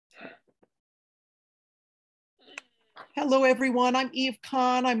Hello, everyone. I'm Eve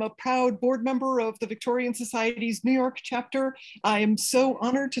Kahn. I'm a proud board member of the Victorian Society's New York chapter. I am so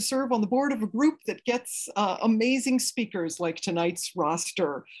honored to serve on the board of a group that gets amazing speakers like tonight's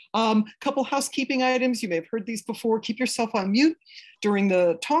roster. Couple housekeeping items. You may have heard these before. Keep yourself on mute during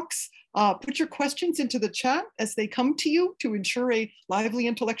the talks. Put your questions into the chat as they come to you to ensure a lively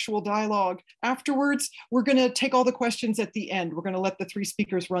intellectual dialogue. Afterwards, we're going to take all the questions at the end. We're going to let the three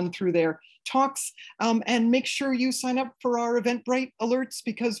speakers run through their talks and make sure you sign up for our Eventbrite alerts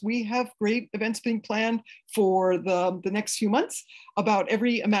because we have great events being planned for the next few months about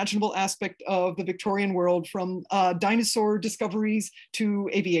every imaginable aspect of the Victorian world, from dinosaur discoveries to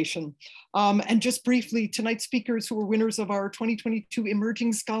aviation. And just briefly, tonight's speakers who are winners of our 2022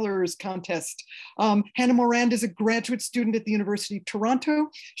 Emerging Scholars Contest. Hannah Morand is a graduate student at the University of Toronto.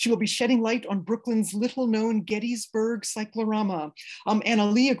 She will be shedding light on Brooklyn's little known Gettysburg Cyclorama. Anna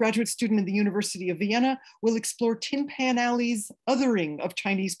Lee, a graduate student at the University of Vienna, will explore Tin Pan Alley's othering of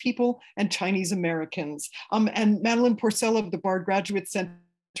Chinese people and Chinese Americans. And Madeline Porsella of the Bard Graduate Center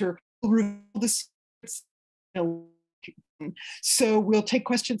will reveal the secrets. So we'll take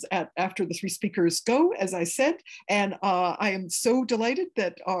questions after the three speakers go, as I said, and I am so delighted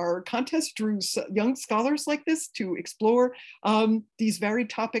that our contest drew young scholars like this to explore these varied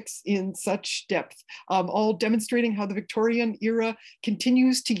topics in such depth, all demonstrating how the Victorian era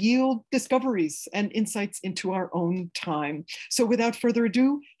continues to yield discoveries and insights into our own time. So without further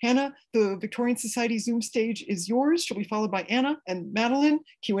ado, Hannah, the Victorian Society Zoom stage is yours. She'll be followed by Anna and Madeline,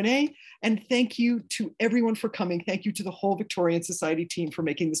 Q&A, and thank you to everyone for coming. Thank you to the whole Victorian Society team for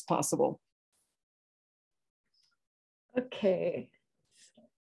making this possible. Okay.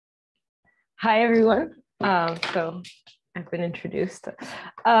 Hi, everyone. So I've been introduced.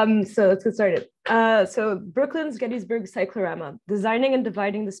 So let's get started. So Brooklyn's Gettysburg Cyclorama, designing and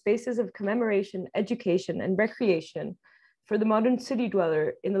dividing the spaces of commemoration, education, and recreation for the modern city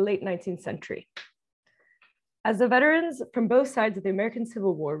dweller in the late 19th century. As the veterans from both sides of the American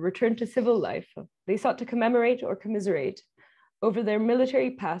Civil War returned to civil life, they sought to commemorate or commiserate over their military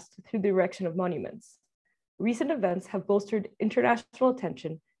past through the erection of monuments. Recent events have bolstered international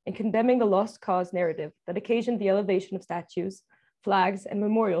attention in condemning the lost cause narrative that occasioned the elevation of statues, flags, and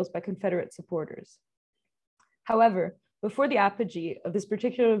memorials by Confederate supporters. However, before the apogee of this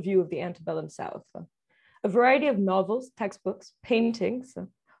particular view of the antebellum South, a variety of novels, textbooks, paintings,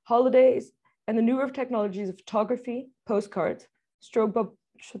 holidays, and the newer technologies of photography, postcards,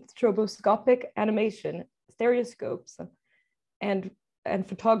 stroboscopic animation, stereoscopes, and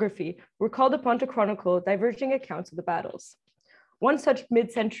photography were called upon to chronicle diverging accounts of the battles. One such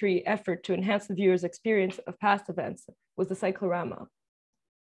mid-century effort to enhance the viewer's experience of past events was the cyclorama.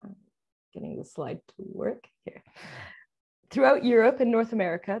 Getting the slide to work here. Throughout Europe and North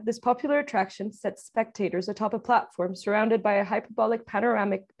America, this popular attraction sets spectators atop a platform surrounded by a hyperbolic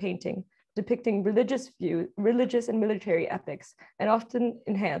panoramic painting depicting religious and military epics, and often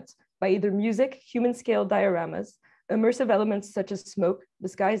enhanced by either music, human-scale dioramas, immersive elements such as smoke,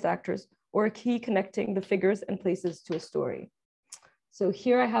 disguised actors, or a key connecting the figures and places to a story. So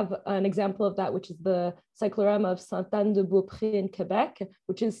here I have an example of that, which is the Cyclorama of Sainte-Anne-de-Beaupré in Quebec,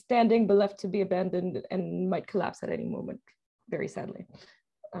 which is standing but left to be abandoned and might collapse at any moment, very sadly.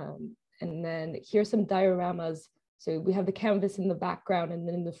 And then here's some dioramas. So we have the canvas in the background, and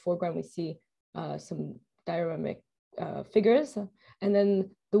then in the foreground, we see some dioramic figures. And then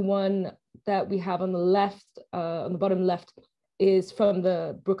the one that we have on the left, on the bottom left, is from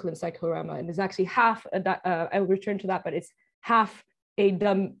the Brooklyn Cyclorama, and is actually half, I'll return to that, but it's half a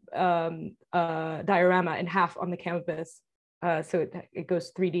diorama and half on the canvas. So it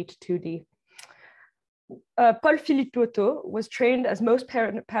goes 3D to 2D. Paul Philippotto was trained as most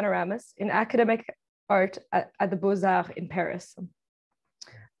panoramists in academic art at the Beaux-Arts in Paris.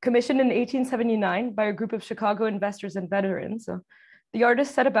 Commissioned in 1879 by a group of Chicago investors and veterans, the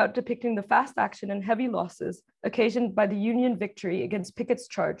artist set about depicting the fast action and heavy losses occasioned by the Union victory against Pickett's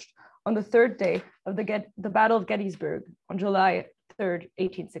charge on the third day of the Battle of Gettysburg on July 3rd,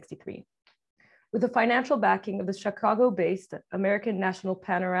 1863. With the financial backing of the Chicago-based American National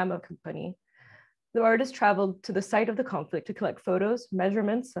Panorama Company, the artist traveled to the site of the conflict to collect photos,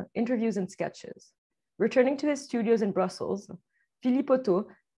 measurements, interviews, and sketches. Returning to his studios in Brussels, Philippotto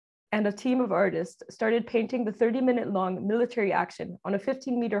and a team of artists started painting the 30-minute long military action on a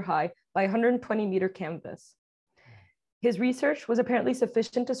 15-meter high by 120-meter canvas. His research was apparently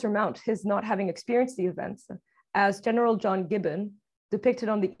sufficient to surmount his not having experienced the events, as General John Gibbon, depicted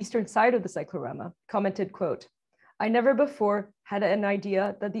on the eastern side of the cyclorama, commented, quote, "I never before had an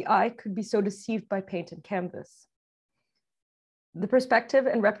idea that the eye could be so deceived by paint and canvas. The perspective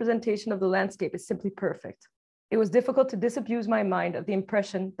and representation of the landscape is simply perfect. It was difficult to disabuse my mind of the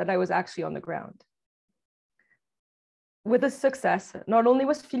impression that I was actually on the ground. With this success, not only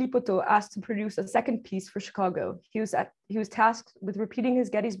was Philippotto asked to produce a second piece for Chicago, he was tasked with repeating his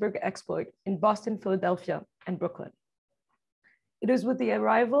Gettysburg exploit in Boston, Philadelphia, and Brooklyn. It was with the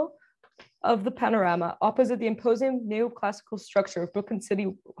arrival of the panorama opposite the imposing neoclassical structure of Brooklyn City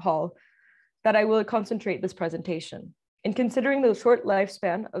Hall that I will concentrate this presentation. In considering the short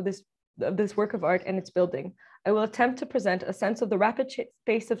lifespan of this work of art and its building, I will attempt to present a sense of the rapid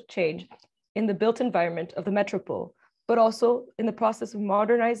pace of change in the built environment of the metropole, but also in the process of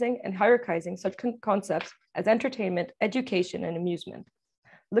modernizing and hierarchizing such concepts as entertainment, education, and amusement.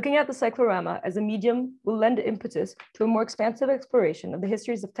 Looking at the cyclorama as a medium will lend impetus to a more expansive exploration of the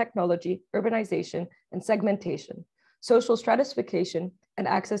histories of technology, urbanization, and segmentation, social stratification, and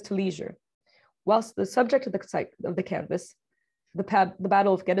access to leisure. Whilst the subject of the canvas, the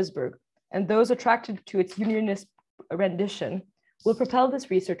Battle of Gettysburg, and those attracted to its unionist rendition will propel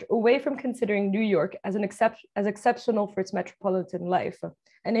this research away from considering New York as exceptional for its metropolitan life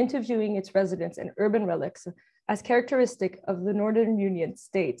and interviewing its residents and urban relics as characteristic of the Northern Union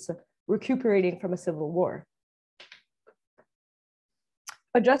states recuperating from a civil war.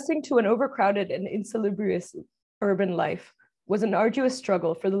 Adjusting to an overcrowded and insalubrious urban life was an arduous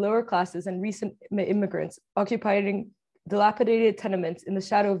struggle for the lower classes and recent immigrants occupying dilapidated tenements in the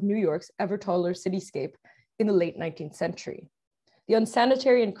shadow of New York's ever taller cityscape in the late 19th century. The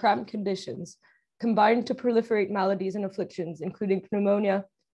unsanitary and cramped conditions combined to proliferate maladies and afflictions, including pneumonia,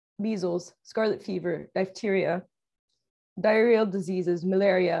 measles, scarlet fever, diphtheria, diarrheal diseases,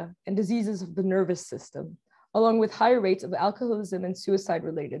 malaria, and diseases of the nervous system, along with higher rates of alcoholism and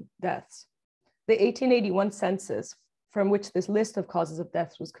suicide-related deaths. The 1881 census, from which this list of causes of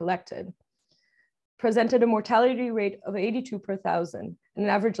death was collected, presented a mortality rate of 82 per thousand and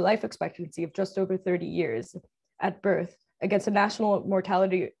an average life expectancy of just over 30 years at birth, against a national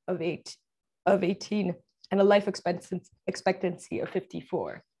mortality of 18 and a life expectancy of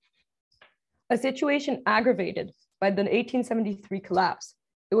 54. A situation aggravated by the 1873 collapse.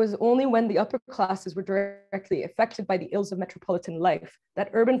 It was only when the upper classes were directly affected by the ills of metropolitan life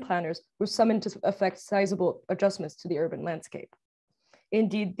that urban planners were summoned to effect sizable adjustments to the urban landscape.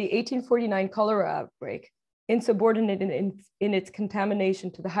 Indeed, the 1849 cholera outbreak, insubordinate in its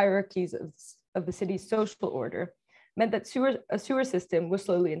contamination to the hierarchies of the city's social order, meant that a sewer system was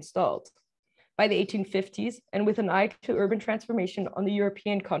slowly installed. By the 1850s, and with an eye to urban transformation on the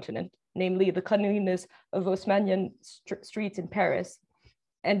European continent, namely the cleanliness of Haussmannian streets in Paris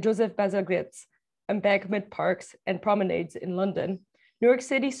and Joseph Bazalgette's embankment parks and promenades in London, New York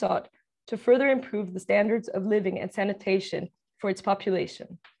City sought to further improve the standards of living and sanitation for its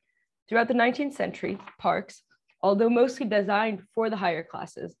population. Throughout the 19th century, parks, although mostly designed for the higher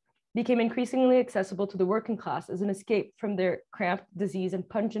classes, became increasingly accessible to the working class as an escape from their cramped, disease, and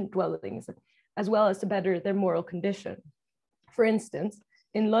pungent dwellings, as well as to better their moral condition. For instance,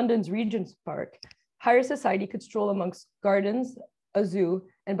 in London's Regent's Park, higher society could stroll amongst gardens, a zoo,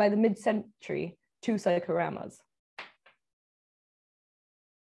 and by the mid-century, 2 cycloramas.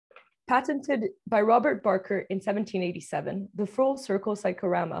 Patented by Robert Barker in 1787, the full circle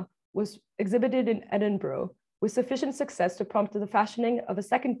cyclorama was exhibited in Edinburgh with sufficient success to prompt the fashioning of a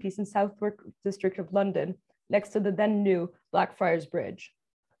second piece in Southwark district of London, next to the then new Blackfriars Bridge.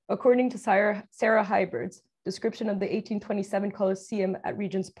 According to Sarah Hybert's description of the 1827 Colosseum at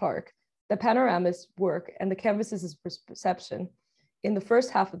Regent's Park, the panorama's work and the canvas's reception in the first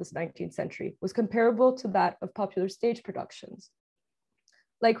half of the 19th century was comparable to that of popular stage productions.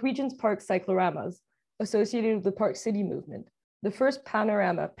 Like Regent's Park cycloramas, associated with the Park City movement, the first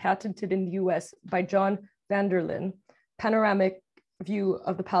panorama patented in the US by John Vanderbilt, panoramic view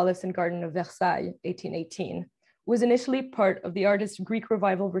of the palace and garden of Versailles, 1818, was initially part of the artist's Greek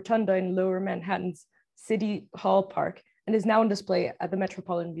Revival rotunda in Lower Manhattan's City Hall Park and is now on display at the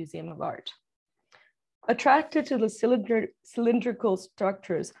Metropolitan Museum of Art. Attracted to the cylindrical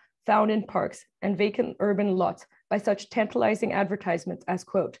structures found in parks and vacant urban lots by such tantalizing advertisements as,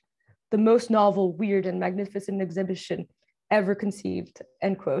 quote, the most novel, weird, and magnificent exhibition ever conceived,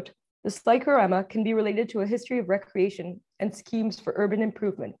 end quote, the cyclorama can be related to a history of recreation and schemes for urban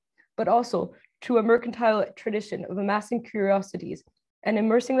improvement, but also to a mercantile tradition of amassing curiosities and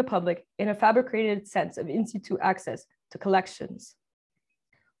immersing the public in a fabricated sense of in situ access to collections.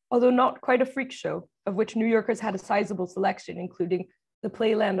 Although not quite a freak show, of which New Yorkers had a sizable selection, including the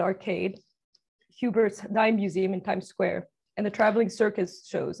Playland Arcade, Hubert's Dime Museum in Times Square, and the traveling circus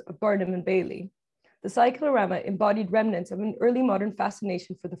shows of Barnum and Bailey, the cyclorama embodied remnants of an early modern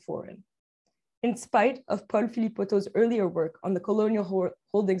fascination for the foreign. In spite of Paul Philippotto's earlier work on the colonial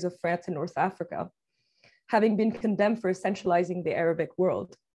holdings of France in North Africa, having been condemned for essentializing the Arabic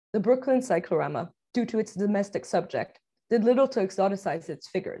world, the Brooklyn Cyclorama, due to its domestic subject, did little to exoticize its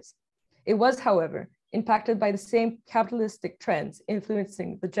figures. It was, however, impacted by the same capitalistic trends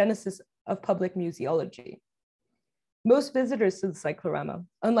influencing the genesis of public museology. Most visitors to the Cyclorama,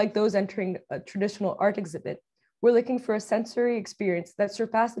 unlike those entering a traditional art exhibit, were looking for a sensory experience that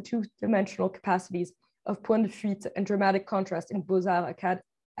surpassed the two-dimensional capacities of point de fuite and dramatic contrast in Beaux-Arts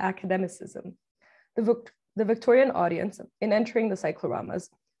academicism. The Victorian audience, in entering the Cycloramas,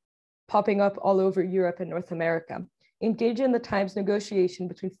 popping up all over Europe and North America, engaged in the time's negotiation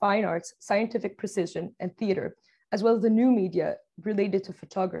between fine arts, scientific precision, and theater, as well as the new media related to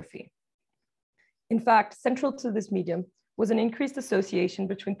photography. In fact, central to this medium was an increased association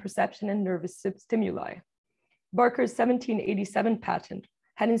between perception and nervous stimuli. Barker's 1787 patent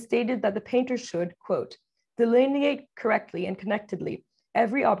had stated that the painter should, quote, delineate correctly and connectedly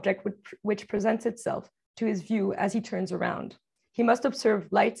every object which presents itself to his view as he turns around. He must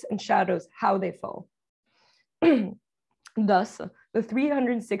observe lights and shadows, how they fall. Thus, the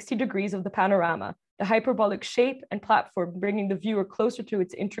 360 degrees of the panorama, the hyperbolic shape and platform bringing the viewer closer to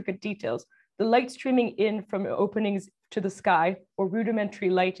its intricate details, the light streaming in from openings to the sky or rudimentary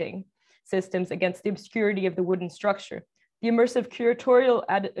lighting systems against the obscurity of the wooden structure, the immersive curatorial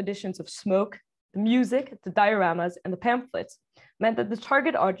additions of smoke, the music, the dioramas, and the pamphlets meant that the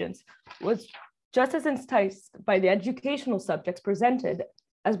target audience was just as enticed by the educational subjects presented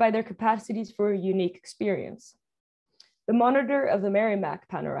as by their capacities for a unique experience. The monitor of the Merrimack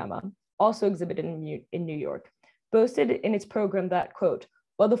panorama, also exhibited in New York, boasted in its program that, quote,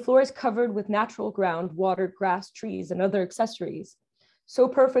 while the floor is covered with natural ground, water, grass, trees, and other accessories, so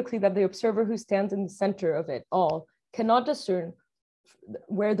perfectly that the observer who stands in the center of it all cannot discern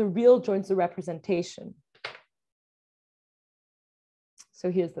where the real joins the representation.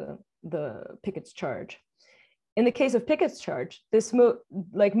 So here's the Pickett's charge. In the case of Pickett's charge,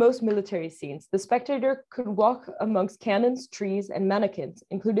 like most military scenes, the spectator could walk amongst cannons, trees, and mannequins,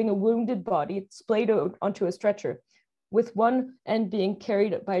 including a wounded body splayed onto a stretcher, with one end being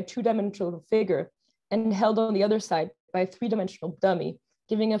carried by a two-dimensional figure and held on the other side by a three-dimensional dummy,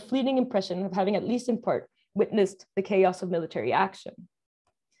 giving a fleeting impression of having at least in part witnessed the chaos of military action.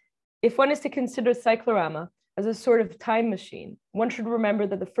 If one is to consider Cyclorama as a sort of time machine, one should remember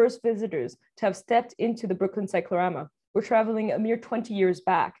that the first visitors to have stepped into the Brooklyn Cyclorama were traveling a mere 20 years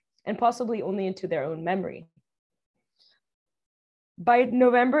back, and possibly only into their own memory. By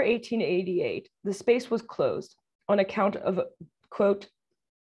November 1888, the space was closed on account of, quote,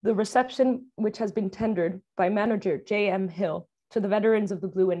 the reception which has been tendered by manager J.M. Hill to the veterans of the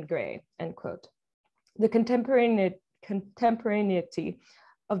blue and gray, end quote. The contemporaneity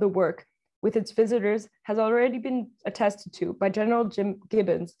of the work with its visitors has already been attested to by General Jim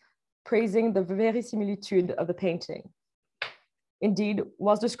Gibbons, praising the verisimilitude of the painting. Indeed,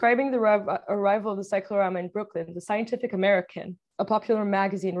 whilst describing the arrival of the Cyclorama in Brooklyn, the Scientific American, a popular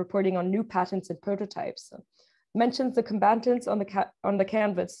magazine reporting on new patents and prototypes, mentions the combatants on the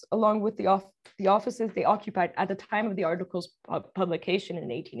canvas, along with the offices they occupied at the time of the article's publication in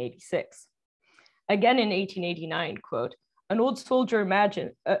 1886. Again in 1889, quote, an old soldier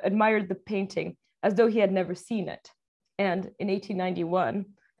admired the painting as though he had never seen it. And in 1891,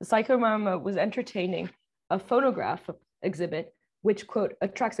 the Cyclorama was entertaining a phonograph exhibit, which, quote,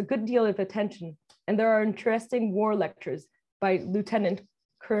 attracts a good deal of attention. And there are interesting war lectures by Lieutenant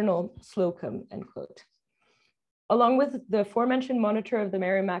Colonel Slocum, end quote. Along with the aforementioned monitor of the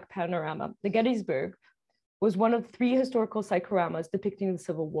Merrimack panorama, the Gettysburg was one of 3 historical cycloramas depicting the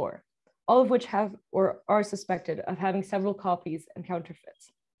Civil War, all of which have or are suspected of having several copies and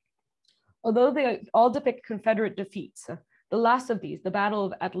counterfeits. Although they all depict Confederate defeats, the last of these, the Battle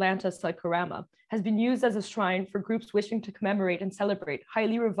of Atlanta Cyclorama, has been used as a shrine for groups wishing to commemorate and celebrate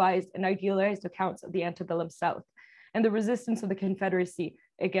highly revised and idealized accounts of the antebellum South and the resistance of the Confederacy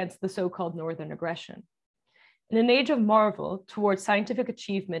against the so-called Northern aggression. In an age of marvel towards scientific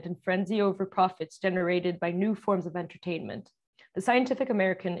achievement and frenzy over profits generated by new forms of entertainment, the Scientific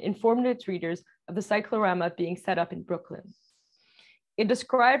American informed its readers of the Cyclorama being set up in Brooklyn. It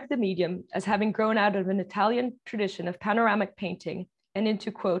described the medium as having grown out of an Italian tradition of panoramic painting and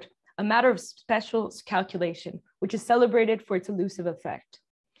into, quote, a matter of special calculation, which is celebrated for its elusive effect.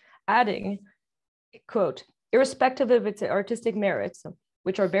 Adding, quote, irrespective of its artistic merits,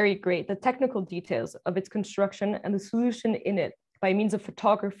 which are very great, the technical details of its construction and the solution in it by means of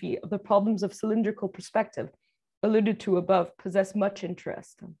photography of the problems of cylindrical perspective alluded to above possess much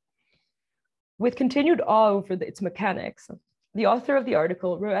interest. With continued awe over its mechanics, the author of the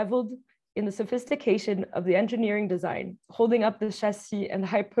article reveled in the sophistication of the engineering design, holding up the chassis and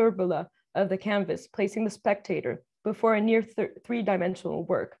hyperbola of the canvas, placing the spectator before a near three-dimensional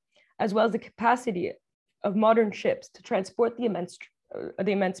work, as well as the capacity of modern ships to transport the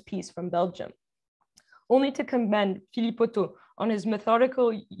immense piece from Belgium. Only to commend Philippotto on his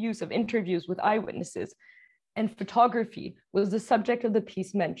methodical use of interviews with eyewitnesses and photography was the subject of the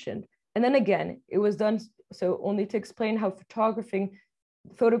piece mentioned. And then again, it was done so only to explain how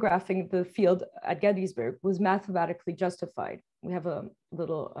photographing the field at Gettysburg was mathematically justified. We have a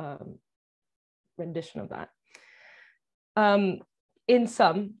little rendition of that. In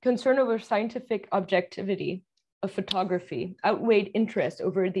sum, concern over scientific objectivity of photography outweighed interest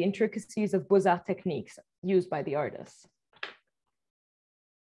over the intricacies of Beaux-Arts techniques used by the artists.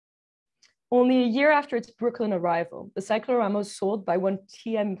 Only a year after its Brooklyn arrival, the Cyclorama was sold by one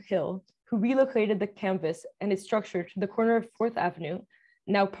T.M. Hill, who relocated the canvas and its structure to the corner of 4th Avenue,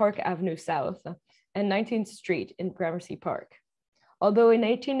 now Park Avenue South, and 19th Street in Gramercy Park. Although in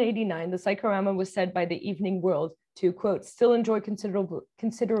 1889, the Cyclorama was said by the Evening World to, quote, still enjoy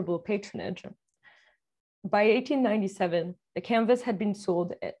considerable patronage, by 1897, the canvas had been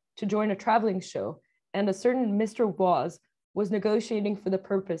sold to join a traveling show, and a certain Mr. Waz was negotiating for the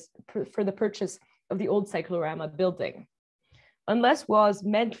purchase of the old Cyclorama building. Unless Waz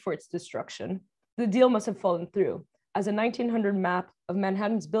meant for its destruction, the deal must have fallen through, as a 1900 map of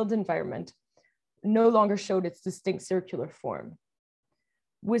Manhattan's built environment no longer showed its distinct circular form.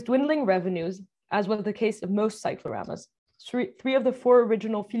 With dwindling revenues, as was the case of most cycloramas, three of the 4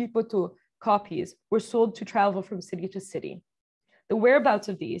 original Philippotto copies were sold to travel from city to city. The whereabouts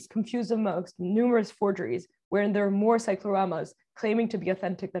of these, confused amongst numerous forgeries, wherein there are more cycloramas claiming to be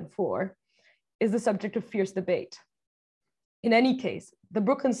authentic than 4, is the subject of fierce debate. In any case, the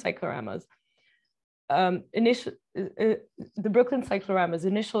Brooklyn Cyclorama's initial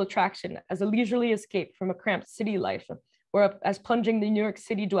attraction as a leisurely escape from a cramped city life, or as plunging the New York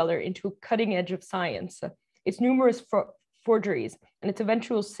City dweller into a cutting edge of science, its numerous forgeries and its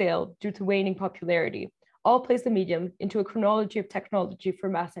eventual sale due to waning popularity, all place the medium into a chronology of technology for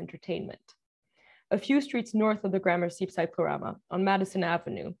mass entertainment. A few streets north of the Gramercy Cyclorama, on Madison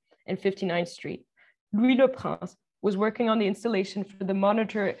Avenue and 59th Street, Louis Le Prince was working on the installation for the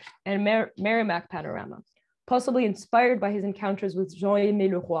Monitor and Merrimack panorama, possibly inspired by his encounters with Jean-Aimé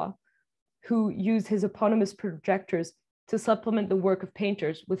Leroy, who used his eponymous projectors to supplement the work of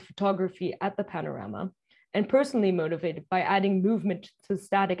painters with photography at the panorama, and personally motivated by adding movement to the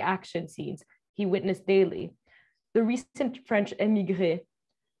static action scenes he witnessed daily. The recent French émigré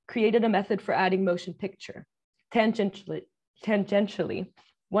created a method for adding motion picture. Tangentially,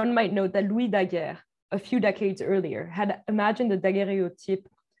 one might note that Louis Daguerre, a few decades earlier, had imagined the daguerreotype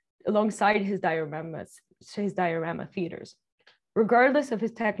alongside his diorama theaters. Regardless of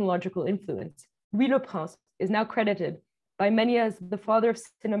his technological influence, Louis Le Prince is now credited by many as the father of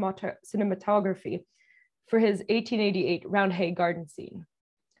cinematography for his 1888 Roundhay garden scene.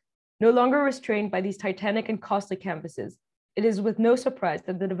 No longer restrained by these titanic and costly canvases, it is with no surprise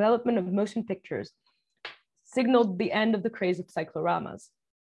that the development of motion pictures signaled the end of the craze of cycloramas.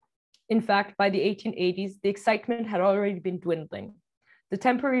 In fact, by the 1880s, the excitement had already been dwindling. The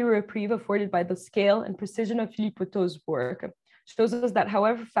temporary reprieve afforded by the scale and precision of Philippotto's work shows us that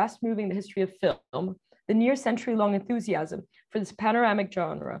however fast-moving the history of film, the near century-long enthusiasm for this panoramic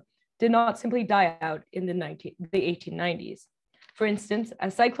genre did not simply die out in the 1890s. For instance,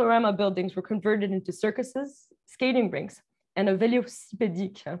 as cyclorama buildings were converted into circuses, skating rinks, and a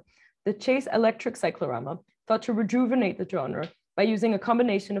vélocipédique, the Chase electric cyclorama thought to rejuvenate the genre by using a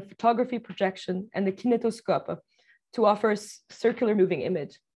combination of photography, projection, and the kinetoscope to offer a circular moving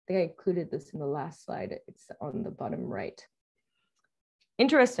image. I think I included this in the last slide. It's on the bottom right.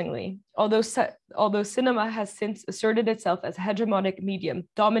 Interestingly, although cinema has since asserted itself as a hegemonic medium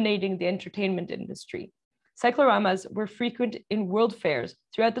dominating the entertainment industry, cycloramas were frequent in world fairs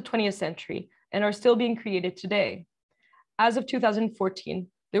throughout the 20th century and are still being created today. As of 2014,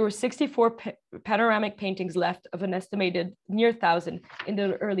 there were 64 panoramic paintings left of an estimated near 1,000 in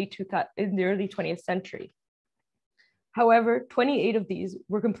the early 20th century. However, 28 of these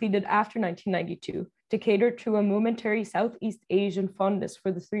were completed after 1992 to cater to a momentary Southeast Asian fondness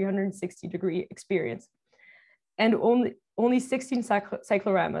for the 360-degree experience. And only 16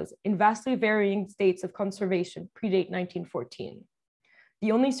 cycloramas in vastly varying states of conservation predate 1914.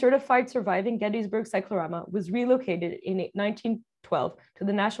 The only certified surviving Gettysburg cyclorama was relocated in 1912 to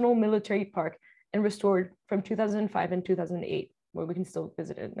the National Military Park and restored from 2005 and 2008, where we can still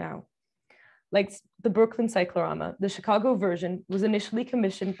visit it now. Like the Brooklyn Cyclorama, the Chicago version was initially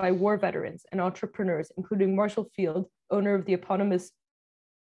commissioned by war veterans and entrepreneurs, including Marshall Field, owner of the eponymous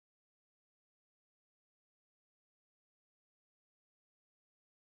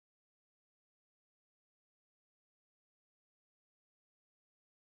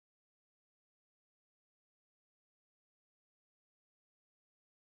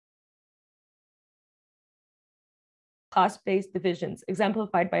class-based divisions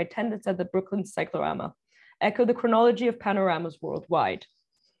exemplified by attendance at the Brooklyn Cyclorama echo the chronology of panoramas worldwide.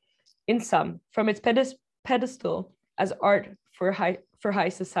 In sum, from its pedestal as art for high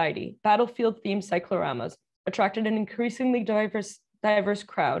society, battlefield-themed cycloramas attracted an increasingly diverse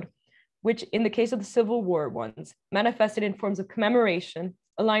crowd, which in the case of the Civil War ones, manifested in forms of commemoration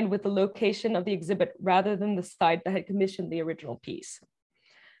aligned with the location of the exhibit rather than the side that had commissioned the original piece.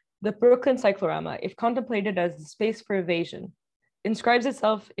 The Brooklyn Cyclorama, if contemplated as the space for evasion, inscribes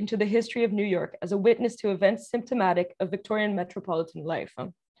itself into the history of New York as a witness to events symptomatic of Victorian metropolitan life.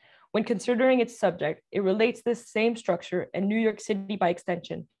 When considering its subject, it relates this same structure and New York City by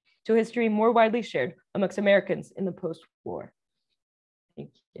extension to a history more widely shared amongst Americans in the post-war.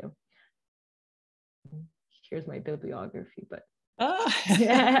 Thank you. Here's my bibliography, but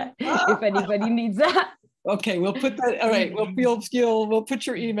if anybody needs that. Okay, we'll put that, all right, we'll put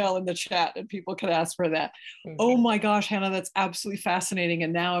your email in the chat and people can ask for that. Oh my gosh, Hannah, that's absolutely fascinating.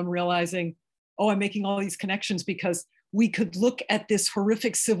 And now I'm realizing, oh, I'm making all these connections because we could look at this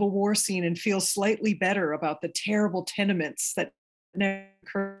horrific Civil War scene and feel slightly better about the terrible tenements that never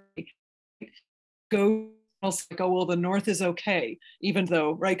occurred. Go like, oh, well, the North is okay, even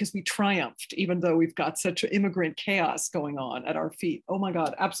though, right, because we triumphed, even though we've got such immigrant chaos going on at our feet. Oh my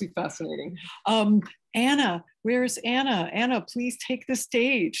God, absolutely fascinating. Anna, where's Anna? Anna, please take the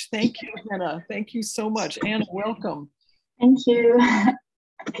stage. Thank you, Anna. Thank you so much. Anna, welcome. Thank you.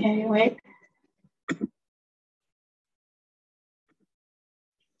 Okay, wait.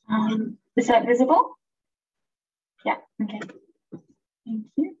 Is that visible? Yeah, okay. Thank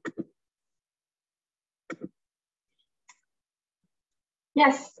you.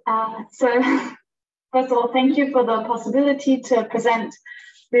 Yes, so first of all, thank you for the possibility to present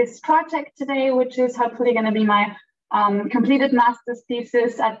this project today, which is hopefully going to be my completed master's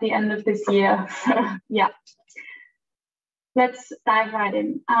thesis at the end of this year. So yeah, let's dive right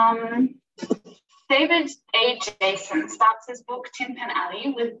in. David A. Jason starts his book Tin Pan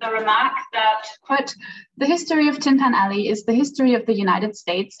Alley with the remark that, quote, "The history of Tin Pan Alley is the history of the United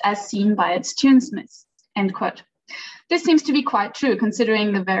States as seen by its tunesmiths," end quote. This seems to be quite true,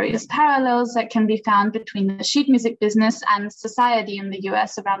 considering the various parallels that can be found between the sheet music business and society in the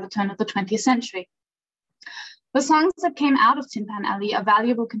US around the turn of the 20th century. The songs that came out of Tin Pan Alley are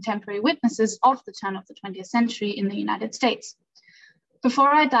valuable contemporary witnesses of the turn of the 20th century in the United States.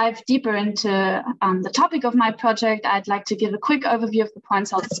 Before I dive deeper into the topic of my project, I'd like to give a quick overview of the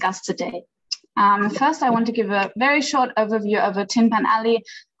points I'll discuss today. First, I want to give a very short overview of Tin Pan Alley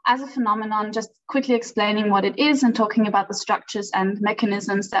as a phenomenon, just quickly explaining what it is and talking about the structures and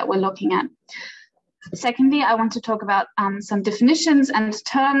mechanisms that we're looking at. Secondly, I want to talk about some definitions and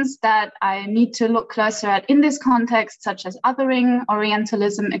terms that I need to look closer at in this context, such as othering,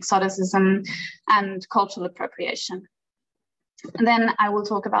 Orientalism, exoticism, and cultural appropriation. And then I will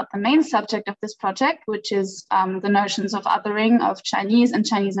talk about the main subject of this project, which is the notions of othering of Chinese and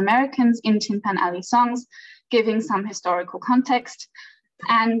Chinese Americans in Tin Pan Alley songs, giving some historical context.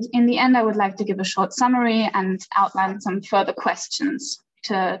 And in the end, I would like to give a short summary and outline some further questions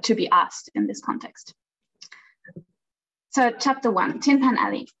to be asked in this context. So chapter 1, Tin Pan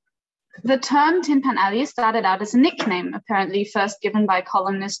Alley. The term Tin Pan Alley started out as a nickname, apparently first given by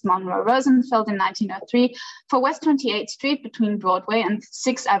columnist Monroe Rosenfeld in 1903 for West 28th Street between Broadway and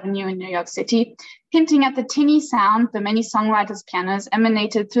 6th Avenue in New York City, hinting at the tinny sound the many songwriters' pianos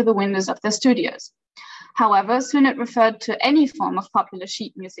emanated through the windows of their studios. However, soon it referred to any form of popular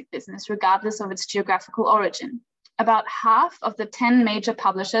sheet music business, regardless of its geographical origin. About half of the 10 major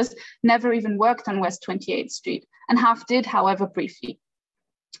publishers never even worked on West 28th Street, and half did, however, briefly.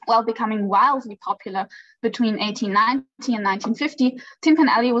 While becoming wildly popular between 1890 and 1950, Tin Pan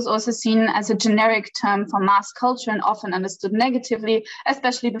Alley was also seen as a generic term for mass culture and often understood negatively,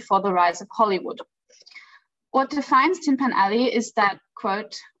 especially before the rise of Hollywood. What defines Tin Pan Alley is that,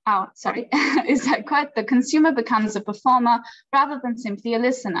 quote, the consumer becomes a performer rather than simply a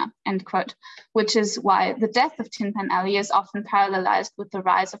listener, end quote, which is why the death of Tin Pan Alley is often parallelized with the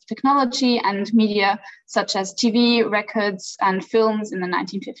rise of technology and media such as TV, records, and films in the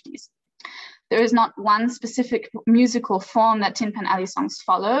 1950s. There is not one specific musical form that Tin Pan Alley songs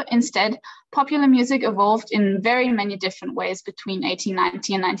follow. Instead, popular music evolved in very many different ways between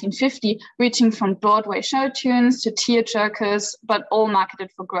 1890 and 1950, reaching from Broadway show tunes to tearjerkers, but all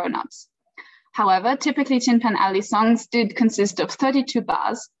marketed for grown-ups. However, typically Tin Pan Alley songs did consist of 32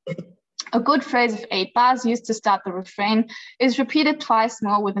 bars. A good phrase of 8 bars used to start the refrain is repeated twice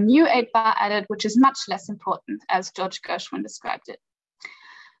more with a new 8-bar added, which is much less important, as George Gershwin described it.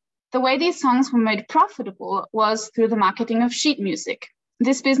 The way these songs were made profitable was through the marketing of sheet music.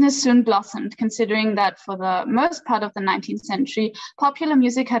 This business soon blossomed, considering that for the most part of the 19th century, popular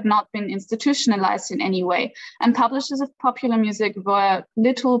music had not been institutionalized in any way, and publishers of popular music were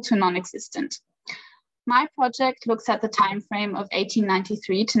little to non-existent. My project looks at the time frame of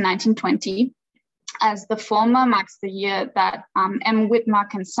 1893 to 1920, as the former marks the year that M.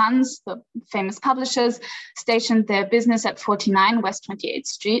 Whitmark and Sons, the famous publishers, stationed their business at 49 West 28th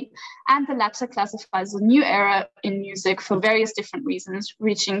Street, and the latter classifies a new era in music for various different reasons,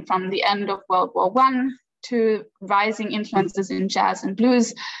 reaching from the end of World War I to rising influences in jazz and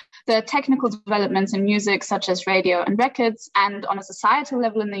blues, the technical developments in music such as radio and records, and on a societal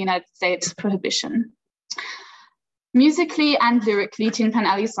level in the United States, prohibition. Musically and lyrically, Tin Pan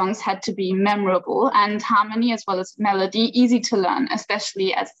Alley songs had to be memorable and harmony as well as melody easy to learn,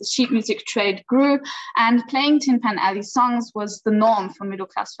 especially as the sheet music trade grew and playing Tin Pan Alley songs was the norm for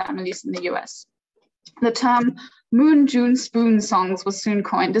middle-class families in the US. The term Moon, June, Spoon songs was soon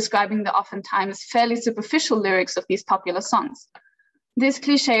coined, describing the oftentimes fairly superficial lyrics of these popular songs. This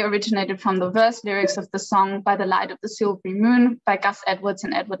cliche originated from the verse lyrics of the song By the Light of the Silvery Moon by Gus Edwards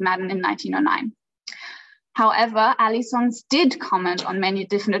and Edward Madden in 1909. However, alley songs did comment on many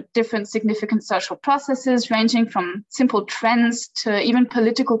different significant social processes, ranging from simple trends to even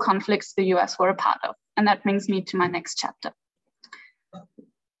political conflicts the US were a part of. And that brings me to my next chapter.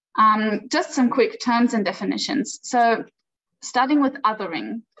 Just some quick terms and definitions. So starting with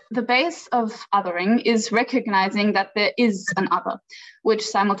othering. The base of othering is recognizing that there is an other, which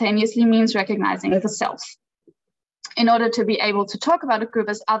simultaneously means recognizing the self. In order to be able to talk about a group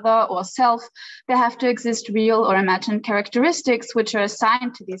as other or self, there have to exist real or imagined characteristics which are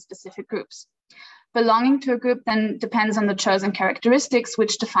assigned to these specific groups. Belonging to a group then depends on the chosen characteristics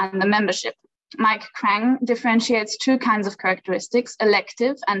which define the membership. Mike Krang differentiates two kinds of characteristics,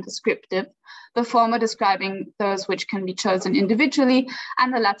 elective and descriptive, the former describing those which can be chosen individually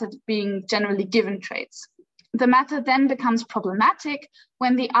and the latter being generally given traits. The matter then becomes problematic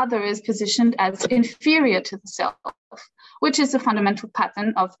when the other is positioned as inferior to the self, which is a fundamental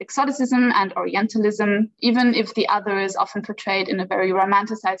pattern of exoticism and Orientalism, even if the other is often portrayed in a very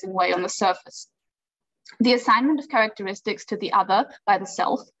romanticizing way on the surface. The assignment of characteristics to the other by the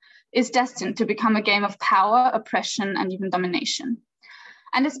self is destined to become a game of power, oppression, and even domination.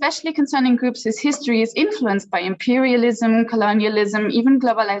 And especially concerning groups whose history is influenced by imperialism, colonialism, even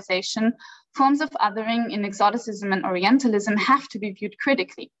globalization, forms of othering in exoticism and Orientalism have to be viewed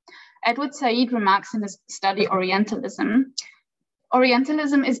critically. Edward Said remarks in his study Orientalism,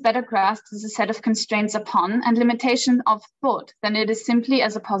 Orientalism is better grasped as a set of constraints upon and limitation of thought than it is simply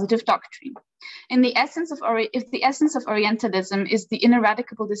as a positive doctrine. If the essence of Orientalism is the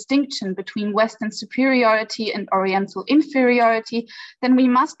ineradicable distinction between Western superiority and Oriental inferiority, then we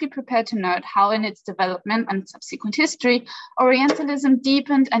must be prepared to note how in its development and subsequent history, Orientalism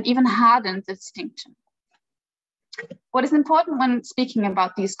deepened and even hardened the distinction. What is important when speaking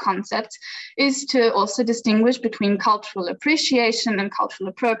about these concepts is to also distinguish between cultural appreciation and cultural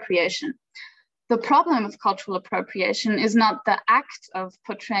appropriation. The problem of cultural appropriation is not the act of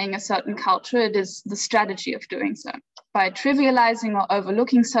portraying a certain culture, it is the strategy of doing so. By trivializing or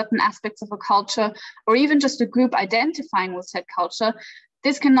overlooking certain aspects of a culture, or even just a group identifying with said culture,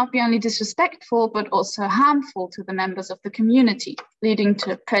 this can not be only disrespectful, but also harmful to the members of the community, leading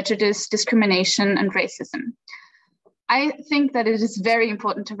to prejudice, discrimination, and racism. I think that it is very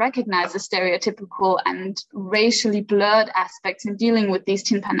important to recognize the stereotypical and racially blurred aspects in dealing with these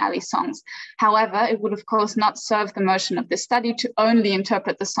Tin Pan Alley songs. However, it would of course not serve the motion of this study to only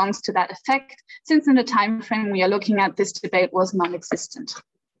interpret the songs to that effect, since in the time frame we are looking at, this debate was non-existent.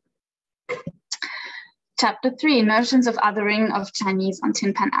 Chapter 3, Notions of Othering of Chinese on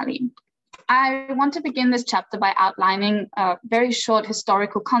Tin Pan Alley. I want to begin this chapter by outlining a very short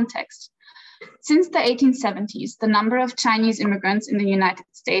historical context. Since the 1870s, the number of Chinese immigrants in the United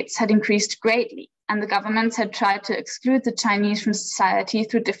States had increased greatly, and the governments had tried to exclude the Chinese from society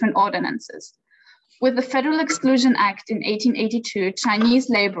through different ordinances. With the Federal Exclusion Act in 1882, Chinese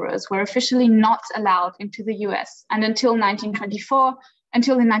laborers were officially not allowed into the US, and until in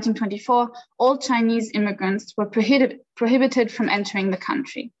 1924, all Chinese immigrants were prohibited from entering the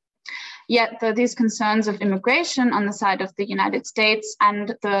country. Yet these concerns of immigration on the side of the United States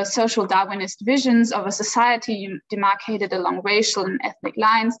and the social Darwinist visions of a society demarcated along racial and ethnic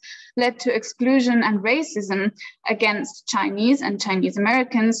lines led to exclusion and racism against Chinese and Chinese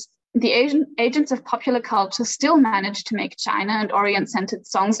Americans. The agents of popular culture still managed to make China and Orient-centered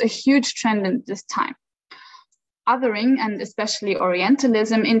songs a huge trend in this time. Othering, and especially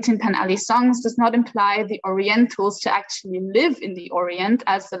Orientalism, in Tin Pan Alley songs does not imply the Orientals to actually live in the Orient,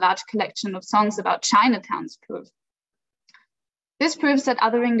 as the large collection of songs about Chinatowns prove. This proves that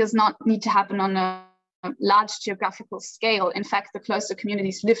othering does not need to happen on a large geographical scale. In fact, the closer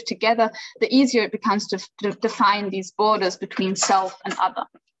communities live together, the easier it becomes to define these borders between self and other.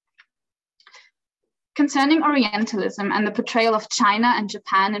 Concerning Orientalism and the portrayal of China and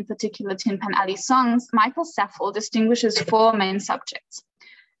Japan, in particular Tin Pan Alley songs, Michael Saffel distinguishes 4 main subjects: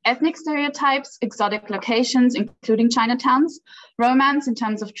 ethnic stereotypes, exotic locations, including Chinatowns, romance in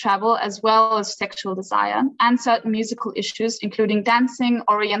terms of travel, as well as sexual desire, and certain musical issues, including dancing,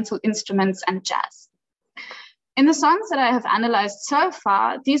 Oriental instruments, and jazz. In the songs that I have analyzed so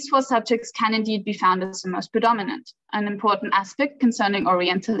far, these 4 subjects can indeed be found as the most predominant. An important aspect concerning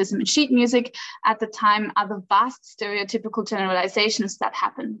Orientalism in sheet music at the time are the vast stereotypical generalizations that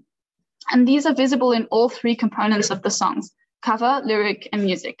happen. And these are visible in all 3 components of the songs: cover, lyric, and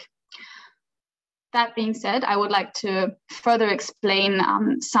music. That being said, I would like to further explain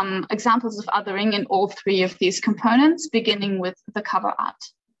some examples of othering in all 3 of these components, beginning with the cover art.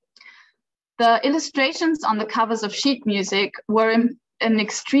 The illustrations on the covers of sheet music were an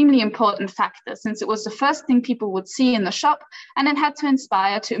extremely important factor, since it was the first thing people would see in the shop, and it had to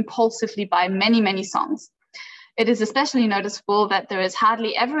inspire to impulsively buy many, many songs. It is especially noticeable that there is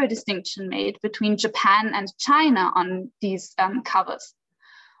hardly ever a distinction made between Japan and China on these covers.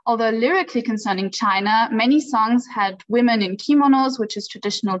 Although lyrically concerning China, many songs had women in kimonos, which is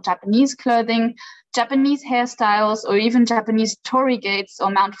traditional Japanese clothing, Japanese hairstyles, or even Japanese torii gates or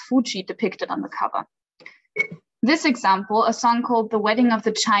Mount Fuji depicted on the cover. This example, a song called The Wedding of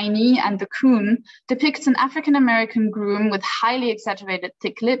the Chinese and the Coon, depicts an African-American groom with highly exaggerated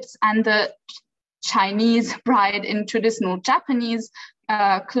thick lips and the Chinese bride in traditional Japanese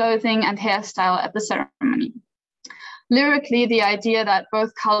clothing and hairstyle at the ceremony. Lyrically, the idea that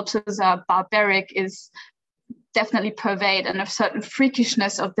both cultures are barbaric is definitely pervade, and a certain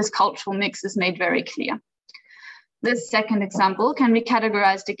freakishness of this cultural mix is made very clear. This second example can be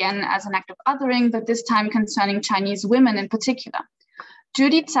categorized again as an act of othering, but this time concerning Chinese women in particular.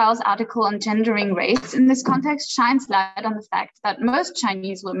 Judy Tsau's article on gendering race in this context shines light on the fact that most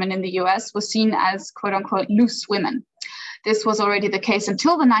Chinese women in the US were seen as quote unquote loose women. This was already the case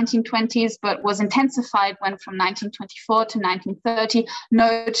until the 1920s, but was intensified when from 1924 to 1930,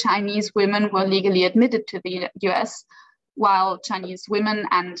 no Chinese women were legally admitted to the US, while Chinese women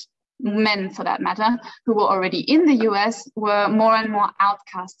and men, for that matter, who were already in the US were more and more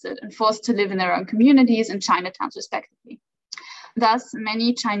outcasted and forced to live in their own communities and Chinatowns respectively. Thus,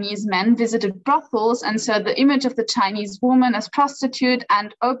 many Chinese men visited brothels, and so the image of the Chinese woman as prostitute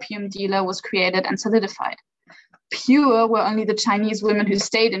and opium dealer was created and solidified. Pure were only the Chinese women who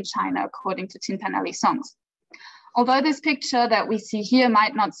stayed in China, according to Tin Pan Alley songs. Although this picture that we see here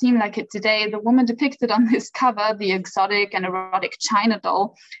might not seem like it today, the woman depicted on this cover, the exotic and erotic China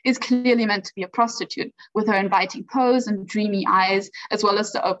doll, is clearly meant to be a prostitute, with her inviting pose and dreamy eyes, as well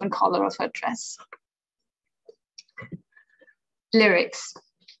as the open collar of her dress. Lyrics.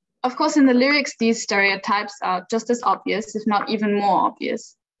 Of course, in the lyrics, these stereotypes are just as obvious, if not even more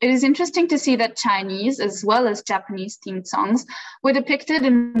obvious. It is interesting to see that Chinese, as well as Japanese-themed songs, were depicted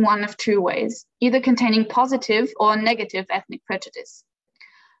in one of 2 ways, either containing positive or negative ethnic prejudice.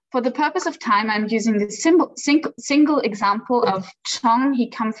 For the purpose of time, I'm using the single example of Chong, He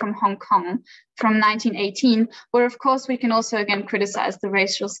Come from Hong Kong from 1918, where of course we can also again criticize the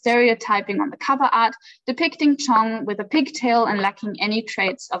racial stereotyping on the cover art, depicting Chong with a pigtail and lacking any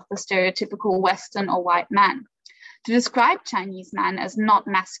traits of the stereotypical Western or white man. To describe Chinese man as not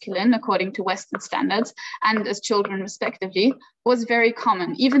masculine according to Western standards and as children respectively was very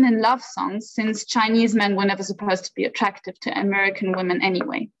common, even in love songs, since Chinese men were never supposed to be attractive to American women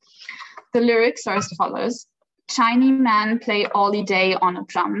anyway. The lyrics are as follows: Chinese man play all day on a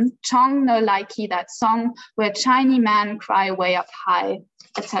drum, Chong no likey that song, where Chinese man cry way up high,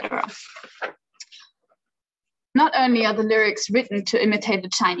 etc. Not only are the lyrics written to imitate the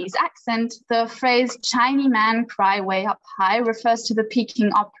Chinese accent, the phrase Chinese man cry way up high refers to the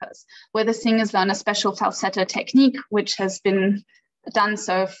Peking operas, where the singers learn a special falsetto technique, which has been done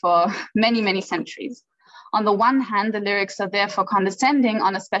so for many, many centuries. On the one hand, the lyrics are therefore condescending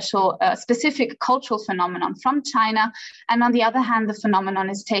on a specific cultural phenomenon from China, and on the other hand, the phenomenon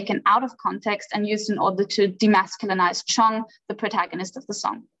is taken out of context and used in order to demasculinize Chong, the protagonist of the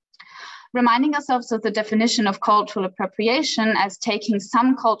song. Reminding ourselves of the definition of cultural appropriation as taking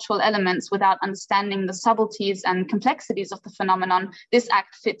some cultural elements without understanding the subtleties and complexities of the phenomenon, this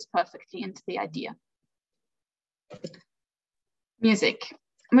act fits perfectly into the idea. Music.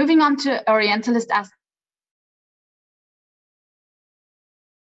 Moving on to Orientalist aspects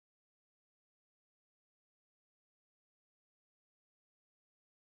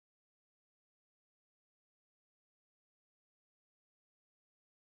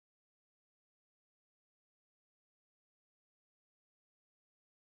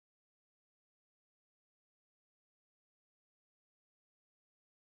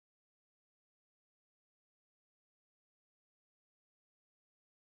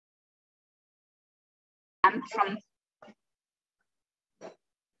from,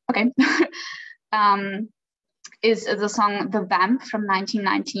 okay, is the song The Vamp from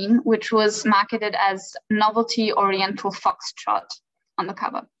 1919, which was marketed as Novelty Oriental Foxtrot on the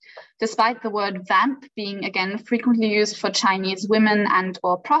cover. Despite the word vamp being again frequently used for Chinese women and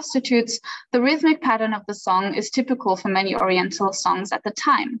or prostitutes, the rhythmic pattern of the song is typical for many Oriental songs at the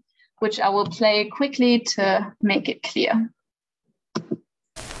time, which I will play quickly to make it clear.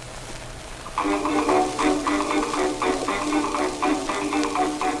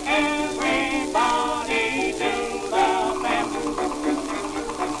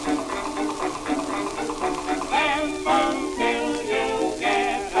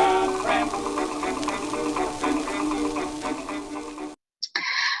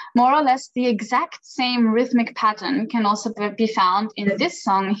 More or less the exact same rhythmic pattern can also be found in this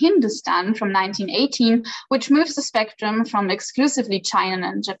song, Hindustan, from 1918, which moves the spectrum from exclusively China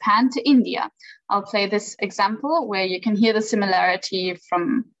and Japan to India. I'll play this example where you can hear the similarity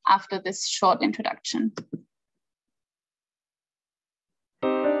from after this short introduction.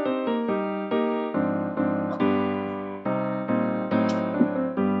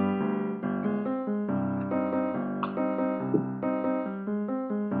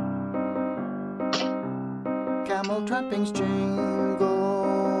 Camel trappings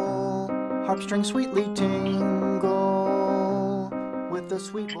jingle, harp strings sweetly tingle, with the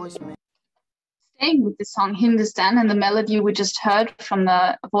sweet voice. Staying with the song Hindustan and the melody we just heard from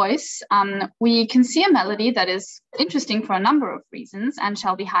the voice, we can see a melody that is interesting for a number of reasons and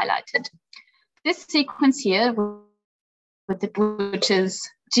shall be highlighted. This sequence here, which is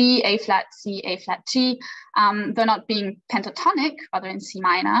G, A flat, C, A flat, G, though not being pentatonic, rather in C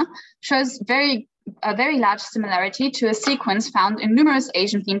minor, shows a very large similarity to a sequence found in numerous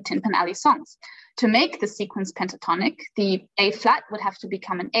Asian-themed Tin Pan Alley songs. To make the sequence pentatonic, the A flat would have to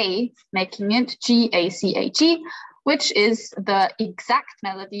become an A, making it G, A, C, A, G, which is the exact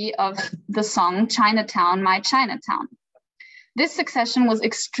melody of the song Chinatown, My Chinatown. This succession was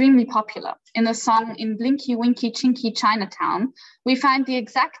extremely popular. In the song In Blinky Winky Chinky Chinatown, we find the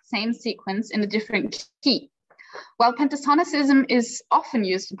exact same sequence in a different key. While pentatonicism is often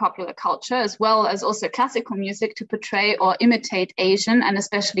used in popular culture, as well as also classical music, to portray or imitate Asian and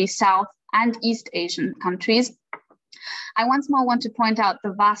especially South and East Asian countries, I once more want to point out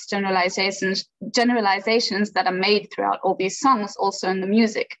the vast generalizations that are made throughout all these songs, also in the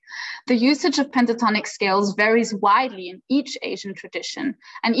music. The usage of pentatonic scales varies widely in each Asian tradition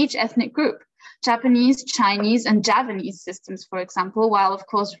and each ethnic group. Japanese, Chinese, and Javanese systems, for example, while of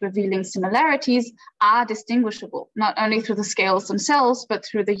course revealing similarities, are distinguishable, not only through the scales themselves, but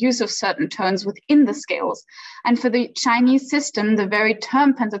through the use of certain tones within the scales. And for the Chinese system, the very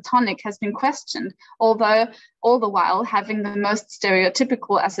term pentatonic has been questioned, although all the while having the most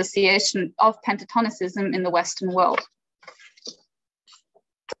stereotypical association of pentatonicism in the Western world.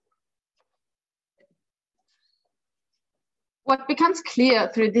 What becomes clear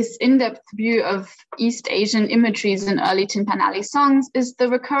through this in-depth view of East Asian imageries in early Tin Pan Alley songs is the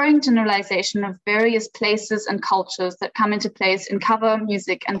recurring generalization of various places and cultures that come into place in cover,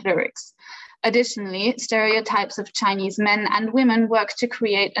 music, and lyrics. Additionally, stereotypes of Chinese men and women work to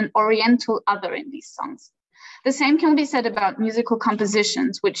create an Oriental other in these songs. The same can be said about musical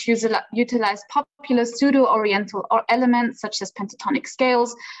compositions, which utilize popular pseudo-Oriental elements such as pentatonic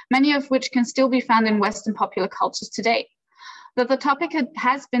scales, many of which can still be found in Western popular cultures today. Though the topic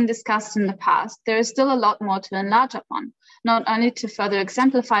has been discussed in the past, there is still a lot more to enlarge upon, not only to further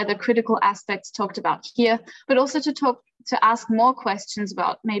exemplify the critical aspects talked about here, but also to ask more questions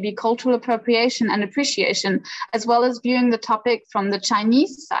about maybe cultural appropriation and appreciation, as well as viewing the topic from the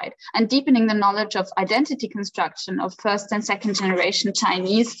Chinese side and deepening the knowledge of identity construction of first and second generation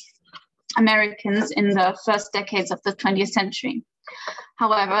Chinese Americans in the first decades of the 20th century.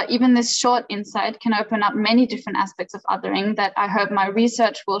 However, even this short insight can open up many different aspects of othering that I hope my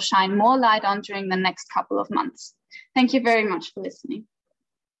research will shine more light on during the next couple of months. Thank you very much for listening.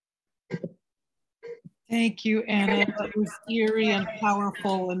 Thank you, Anna. That was eerie and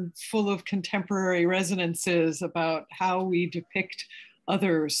powerful and full of contemporary resonances about how we depict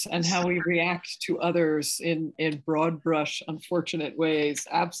others and how we react to others in broad brush, unfortunate ways.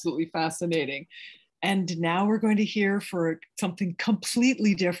 Absolutely fascinating. And now we're going to hear for something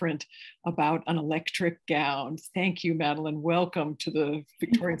completely different about an electric gown. Thank you, Madeline. Welcome to the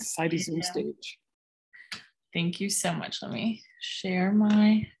Victorian Society Zoom stage. Thank you so much. Let me share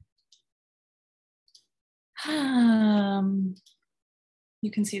my,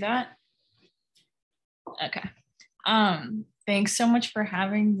 you can see that? Okay. Thanks so much for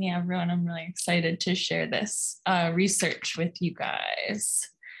having me, everyone. I'm really excited to share this research with you guys.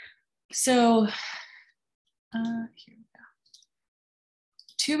 So Here we go.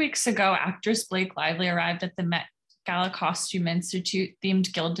 2 weeks ago, actress Blake Lively arrived at the Met Gala Costume Institute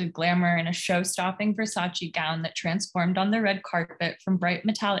themed gilded glamour in a show-stopping Versace gown that transformed on the red carpet from bright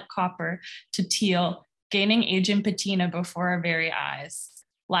metallic copper to teal, gaining age and patina before our very eyes.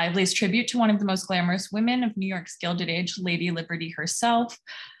 Lively's tribute to one of the most glamorous women of New York's Gilded Age, Lady Liberty herself,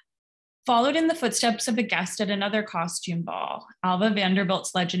 followed in the footsteps of a guest at another costume ball, Alva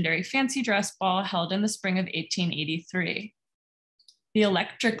Vanderbilt's legendary fancy dress ball held in the spring of 1883. The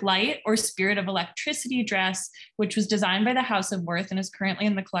Electric Light, or Spirit of Electricity dress, which was designed by the House of Worth and is currently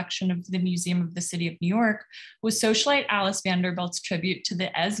in the collection of the Museum of the City of New York, was socialite Alice Vanderbilt's tribute to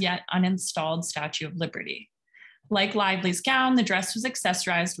the as yet uninstalled Statue of Liberty. Like Lively's gown, the dress was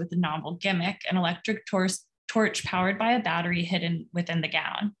accessorized with a novel gimmick, an electric torch powered by a battery hidden within the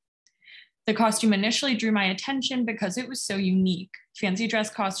gown. The costume initially drew my attention because it was so unique. Fancy dress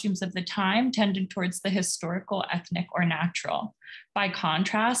costumes of the time tended towards the historical, ethnic, or natural. By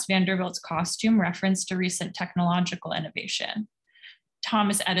contrast, Vanderbilt's costume referenced a recent technological innovation.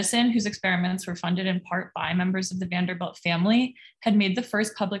 Thomas Edison, whose experiments were funded in part by members of the Vanderbilt family, had made the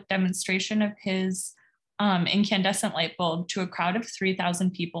first public demonstration of his incandescent light bulb to a crowd of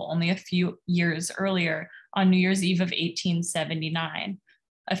 3,000 people only a few years earlier on New Year's Eve of 1879.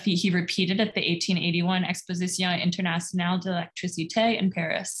 A feat he repeated at the 1881 Exposition Internationale de l'Électricité in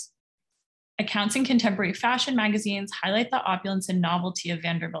Paris. Accounts in contemporary fashion magazines highlight the opulence and novelty of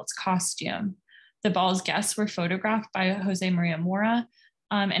Vanderbilt's costume. The ball's guests were photographed by Jose Maria Mora,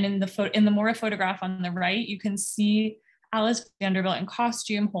 and in the Mora photograph on the right, you can see Alice Vanderbilt in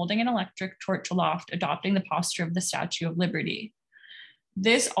costume holding an electric torch aloft, adopting the posture of the Statue of Liberty.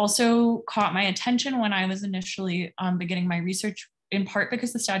 This also caught my attention when I was initially beginning my research, in part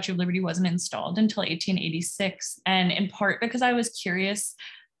because the Statue of Liberty wasn't installed until 1886, and in part because I was curious.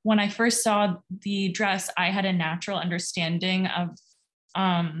 When I first saw the dress, I had a natural understanding of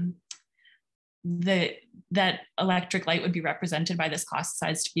that electric light would be represented by this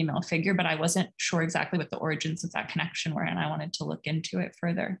classicized female figure, but I wasn't sure exactly what the origins of that connection were, and I wanted to look into it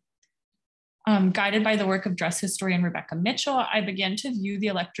further. Guided by the work of dress historian Rebecca Mitchell, I began to view the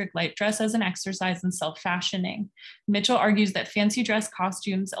electric light dress as an exercise in self-fashioning. Mitchell argues that fancy dress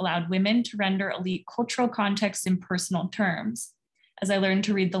costumes allowed women to render elite cultural contexts in personal terms. As I learned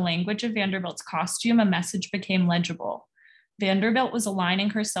to read the language of Vanderbilt's costume, a message became legible. Vanderbilt was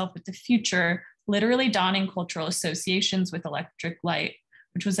aligning herself with the future, literally donning cultural associations with electric light,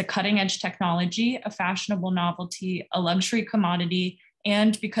 which was a cutting-edge technology, a fashionable novelty, a luxury commodity,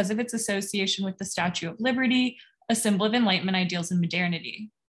 and because of its association with the Statue of Liberty, a symbol of Enlightenment ideals and modernity.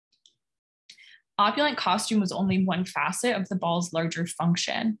 Opulent costume was only one facet of the ball's larger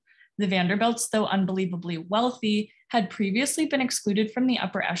function. The Vanderbilts, though unbelievably wealthy, had previously been excluded from the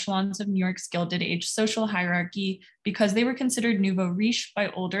upper echelons of New York's Gilded Age social hierarchy because they were considered nouveau riche by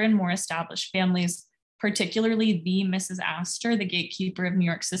older and more established families, particularly the Mrs. Astor, the gatekeeper of New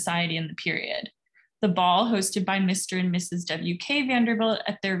York society in the period. The ball, hosted by Mr. and Mrs. W.K. Vanderbilt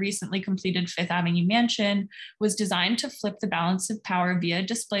at their recently completed Fifth Avenue mansion, was designed to flip the balance of power via a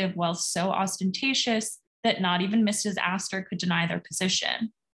display of wealth so ostentatious that not even Mrs. Astor could deny their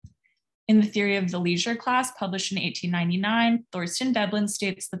position. In the Theory of the Leisure class, published in 1899, Thorsten Veblen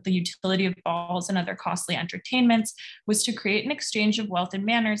states that the utility of balls and other costly entertainments was to create an exchange of wealth and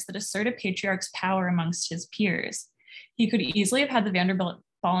manners that assert a patriarch's power amongst his peers. He could easily have had the Vanderbilt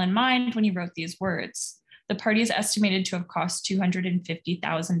ball in mind when he wrote these words. The party is estimated to have cost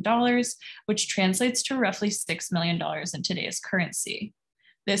 $250,000, which translates to roughly $6 million in today's currency.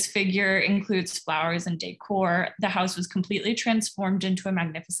 This figure includes flowers and decor. The house was completely transformed into a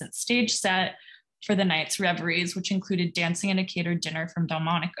magnificent stage set for the night's reveries, which included dancing and a catered dinner from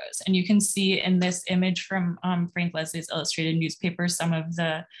Delmonico's. And you can see in this image from Frank Leslie's illustrated newspaper, some of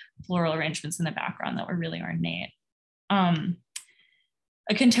the floral arrangements in the background that were really ornate.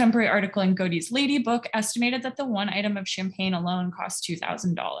 A contemporary article in Godey's Lady Book estimated that the one item of champagne alone cost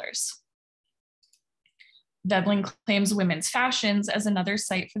 $2,000. Veblen claims women's fashions as another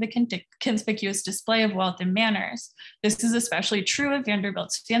site for the conspicuous display of wealth and manners. This is especially true of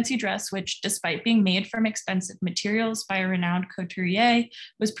Vanderbilt's fancy dress, which, despite being made from expensive materials by a renowned couturier,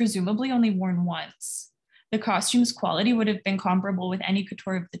 was presumably only worn once. The costume's quality would have been comparable with any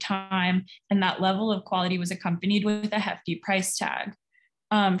couture of the time, and that level of quality was accompanied with a hefty price tag.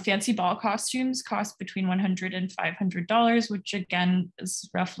 Fancy ball costumes cost between $100 and $500, which again is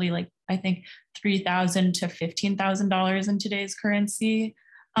roughly like, I think, $3,000 to $15,000 in today's currency.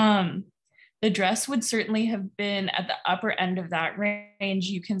 The dress would certainly have been at the upper end of that range.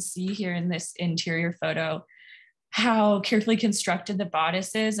 You can see here in this interior photo, how carefully constructed the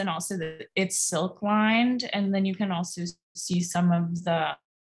bodice is, and also that it's silk lined. And then you can also see some of the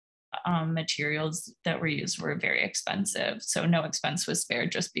materials that were used were very expensive. So no expense was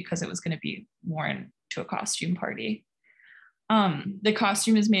spared just because it was going to be worn to a costume party. The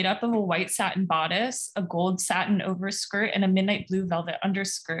costume is made up of a white satin bodice, a gold satin overskirt, and a midnight blue velvet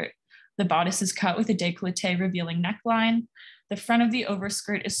underskirt. The bodice is cut with a décolleté revealing neckline. The front of the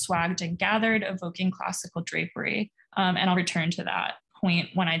overskirt is swagged and gathered, evoking classical drapery. And I'll return to that point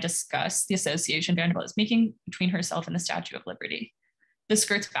when I discuss the association Vanderbilt is making between herself and the Statue of Liberty. The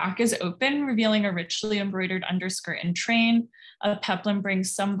skirt's back is open, revealing a richly embroidered underskirt and train. A peplum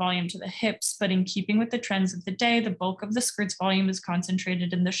brings some volume to the hips, but in keeping with the trends of the day, the bulk of the skirt's volume is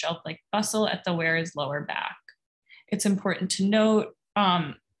concentrated in the shelf-like bustle at the wearer's lower back. It's important to note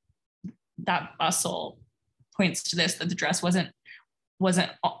that bustle points to this, that the dress wasn't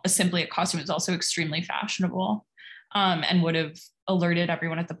simply a costume, it was also extremely fashionable, and would have alerted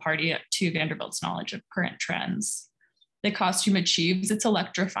everyone at the party to Vanderbilt's knowledge of current trends. The costume achieves its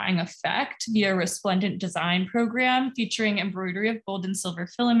electrifying effect via a resplendent design program featuring embroidery of gold and silver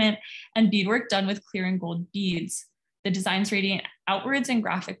filament and beadwork done with clear and gold beads. The designs radiate outwards in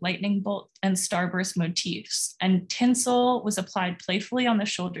graphic lightning bolt and starburst motifs, and tinsel was applied playfully on the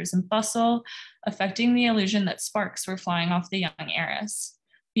shoulders and bustle, affecting the illusion that sparks were flying off the young heiress.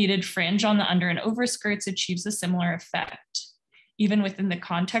 Beaded fringe on the under and overskirts achieves a similar effect. Even within the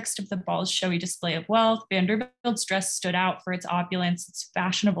context of the ball's showy display of wealth, Vanderbilt's dress stood out for its opulence, its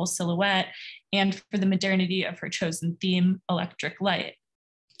fashionable silhouette, and for the modernity of her chosen theme, electric light.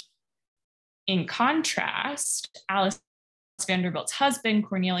 In contrast, Alice Vanderbilt's husband,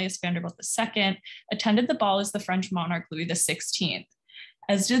 Cornelius Vanderbilt II, attended the ball as the French monarch Louis XVI,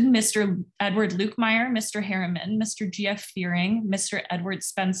 as did Mr. Edward Lukemeyer, Mr. Harriman, Mr. G.F. Fearing, Mr. Edward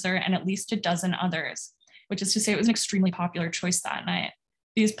Spencer, and at least a dozen others, which is to say it was an extremely popular choice that night.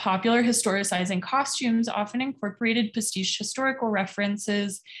 These popular historicizing costumes often incorporated pastiche historical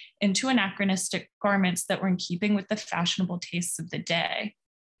references into anachronistic garments that were in keeping with the fashionable tastes of the day.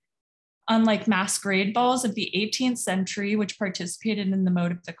 Unlike masquerade balls of the 18th century, which participated in the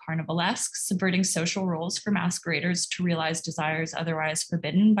mode of the carnivalesque, subverting social roles for masqueraders to realize desires otherwise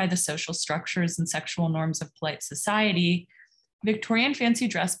forbidden by the social structures and sexual norms of polite society, Victorian fancy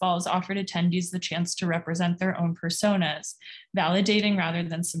dress balls offered attendees the chance to represent their own personas, validating rather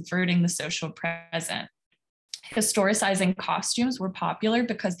than subverting the social present. Historicizing costumes were popular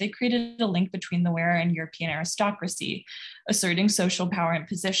because they created a link between the wearer and European aristocracy, asserting social power and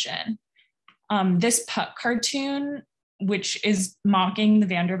position. This Puck cartoon, which is mocking the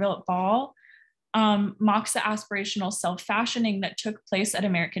Vanderbilt ball, mocks the aspirational self-fashioning that took place at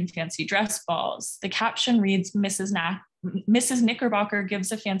American fancy dress balls. The caption reads, Mrs. Knickerbocker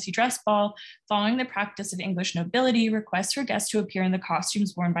gives a fancy dress ball following the practice of English nobility, requests her guests to appear in the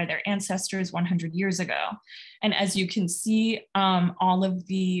costumes worn by their ancestors 100 years ago. And as you can see, all of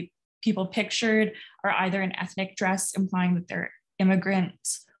the people pictured are either in ethnic dress, implying that they're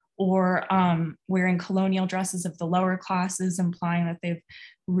immigrants, or wearing colonial dresses of the lower classes, implying that they've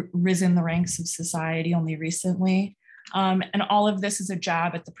risen the ranks of society only recently. And all of this is a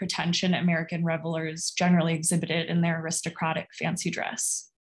jab at the pretension American revelers generally exhibited in their aristocratic fancy dress.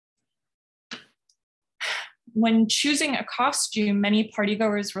 When choosing a costume, many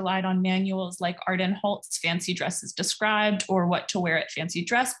partygoers relied on manuals like Arden Holt's Fancy Dresses Described or What to Wear at Fancy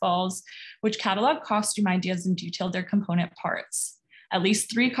Dress Balls, which cataloged costume ideas and detailed their component parts. At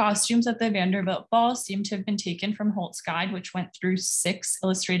least 3 costumes at the Vanderbilt ball seem to have been taken from Holt's guide, which went through 6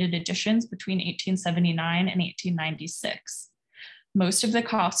 illustrated editions between 1879 and 1896. Most of the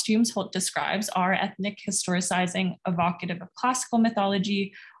costumes Holt describes are ethnic historicizing, evocative of classical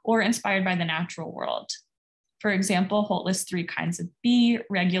mythology, or inspired by the natural world. For example, Holt lists 3 kinds of bee: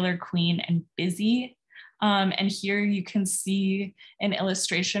 regular, queen, and busy. And here you can see an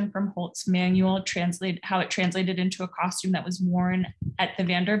illustration from Holt's manual, how it translated into a costume that was worn at the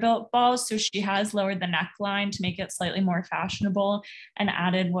Vanderbilt ball. So she has lowered the neckline to make it slightly more fashionable and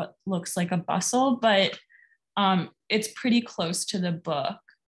added what looks like a bustle, but it's pretty close to the book.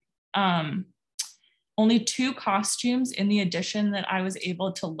 Only 2 costumes in the edition that I was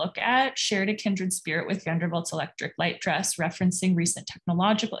able to look at shared a kindred spirit with Vanderbilt's electric light dress, referencing recent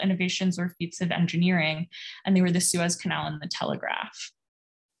technological innovations or feats of engineering, and they were the Suez Canal and the telegraph.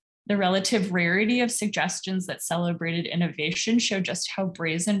 The relative rarity of suggestions that celebrated innovation showed just how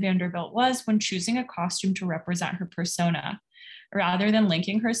brazen Vanderbilt was when choosing a costume to represent her persona. Rather than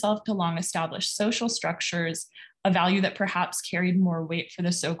linking herself to long-established social structures, a value that perhaps carried more weight for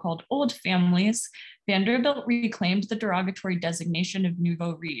the so-called old families, Vanderbilt reclaimed the derogatory designation of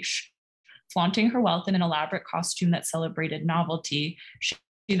nouveau riche, Flaunting her wealth in an elaborate costume that celebrated novelty, she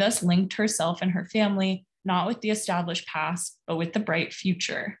thus linked herself and her family not with the established past, but with the bright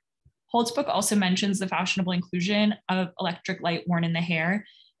future. Holt's book also mentions the fashionable inclusion of electric light worn in the hair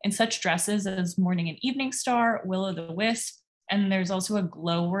in such dresses as Morning and Evening Star, Will-o'-the-Wisp, and there's also a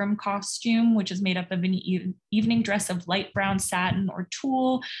glowworm costume, which is made up of an evening dress of light brown satin or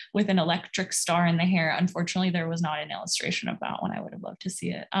tulle with an electric star in the hair. Unfortunately, there was not an illustration of that one. I would have loved to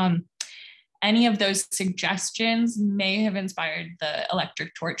see it. Any of those suggestions may have inspired the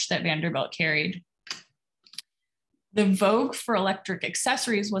electric torch that Vanderbilt carried. The vogue for electric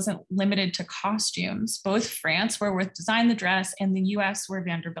accessories wasn't limited to costumes. Both France, where Worth designed the dress, and the US, where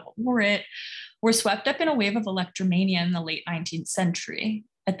Vanderbilt wore it, were swept up in a wave of electromania in the late 19th century.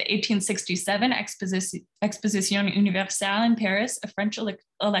 At the 1867 Exposition Universelle in Paris, a French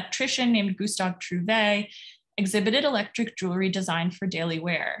electrician named Gustave Trouvé exhibited electric jewelry designed for daily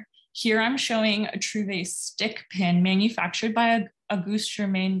wear. Here I'm showing a Trouvé stick pin manufactured by a Auguste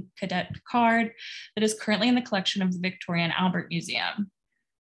Germain cadet card that is currently in the collection of the Victoria and Albert Museum.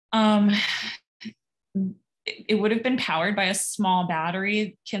 It would have been powered by a small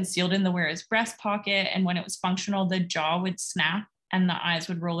battery concealed in the wearer's breast pocket, and when it was functional, the jaw would snap and the eyes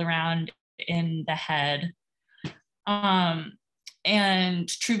would roll around in the head. And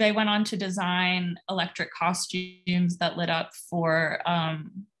Trouvé went on to design electric costumes that lit up for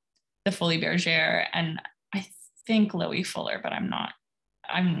the Folies Bergère, and I think Loie Fuller, but I'm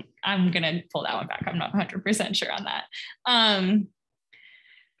gonna pull that one back. I'm not 100% sure on that.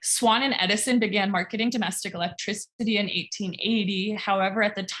 Swan and Edison began marketing domestic electricity in 1880. However,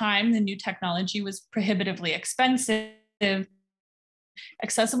 at the time, the new technology was prohibitively expensive,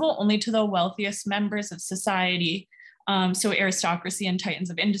 accessible only to the wealthiest members of society, so aristocracy and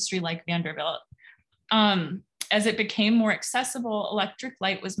titans of industry like Vanderbilt. As it became more accessible, electric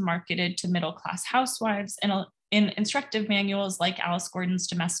light was marketed to middle-class housewives in instructive manuals like Alice Gordon's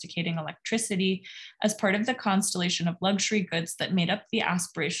Domesticating Electricity as part of the constellation of luxury goods that made up the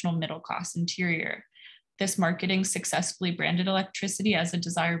aspirational middle-class interior. This marketing successfully branded electricity as a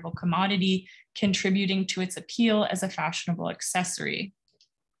desirable commodity, contributing to its appeal as a fashionable accessory.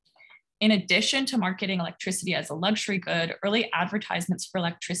 In addition to marketing electricity as a luxury good, early advertisements for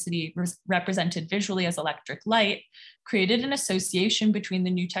electricity represented visually as electric light created an association between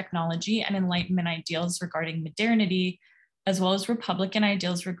the new technology and Enlightenment ideals regarding modernity, as well as Republican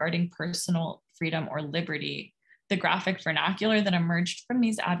ideals regarding personal freedom or liberty. The graphic vernacular that emerged from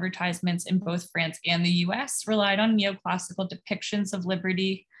these advertisements in both France and the US relied on neoclassical depictions of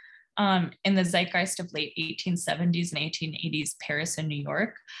liberty. In the zeitgeist of late 1870s and 1880s Paris and New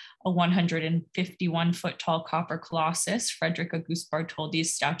York, a 151-foot tall copper colossus, Frederick Auguste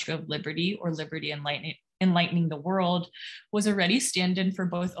Bartholdi's Statue of Liberty, or Liberty Enlightening the World, was a ready stand-in for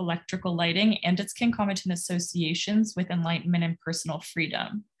both electrical lighting and its concomitant associations with enlightenment and personal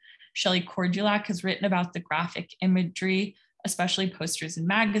freedom. Shelley Cordulac has written about the graphic imagery, especially posters and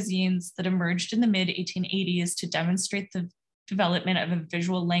magazines, that emerged in the mid-1880s to demonstrate the development of a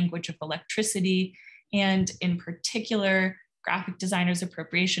visual language of electricity, and in particular, graphic designers'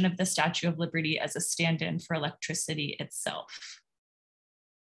 appropriation of the Statue of Liberty as a stand-in for electricity itself.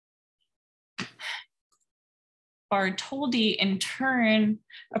 Bartholdi, in turn,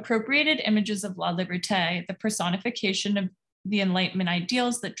 appropriated images of La Liberté, the personification of the Enlightenment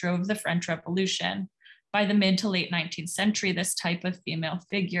ideals that drove the French Revolution. By the mid to late 19th century, this type of female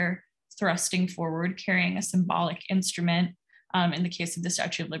figure, thrusting forward, carrying a symbolic instrument, in the case of the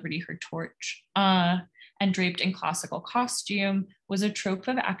Statue of Liberty, her torch, and draped in classical costume, was a trope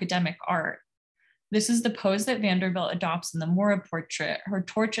of academic art. This is the pose that Vanderbilt adopts in the Mora portrait, her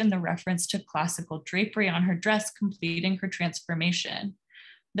torch and the reference to classical drapery on her dress completing her transformation.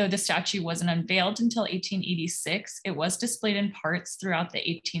 Though the statue wasn't unveiled until 1886, it was displayed in parts throughout the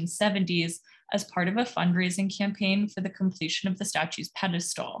 1870s as part of a fundraising campaign for the completion of the statue's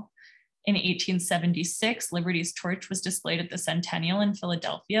pedestal. In 1876, Liberty's torch was displayed at the Centennial in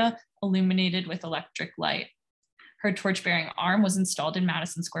Philadelphia, illuminated with electric light. Her torch-bearing arm was installed in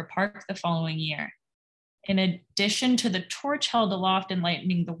Madison Square Park the following year. In addition to the torch held aloft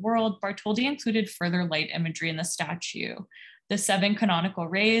enlightening the world, Bartholdi included further light imagery in the statue. The 7 canonical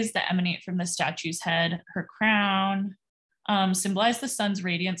rays that emanate from the statue's head, her crown, symbolize the sun's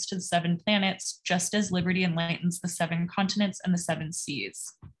radiance to the 7 planets, just as Liberty enlightens the 7 continents and the 7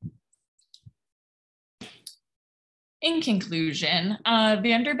 seas. In conclusion,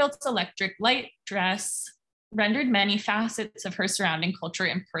 Vanderbilt's electric light dress rendered many facets of her surrounding culture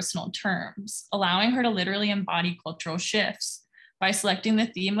in personal terms, allowing her to literally embody cultural shifts. By selecting the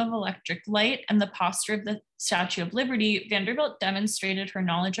theme of electric light and the posture of the Statue of Liberty, Vanderbilt demonstrated her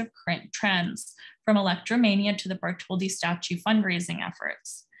knowledge of current trends, from electromania to the Bartholdi statue fundraising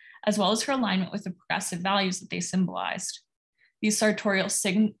efforts, as well as her alignment with the progressive values that they symbolized. These sartorial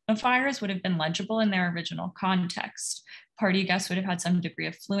signifiers would have been legible in their original context. Party guests would have had some degree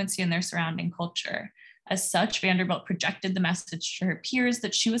of fluency in their surrounding culture. As such, Vanderbilt projected the message to her peers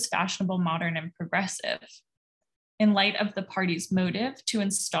that she was fashionable, modern, and progressive. In light of the party's motive to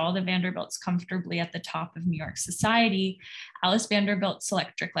install the Vanderbilts comfortably at the top of New York society, Alice Vanderbilt's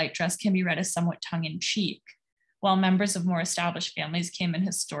electric light dress can be read as somewhat tongue-in-cheek, while members of more established families came in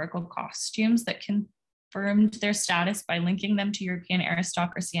historical costumes that confirmed their status by linking them to European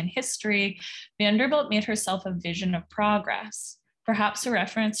aristocracy and history. Vanderbilt made herself a vision of progress, perhaps a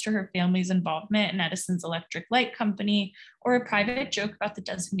reference to her family's involvement in Edison's Electric Light Company, or a private joke about the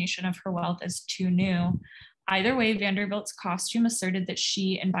designation of her wealth as too new. Either way, Vanderbilt's costume asserted that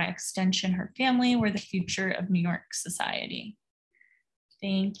she, and by extension her family, were the future of New York society.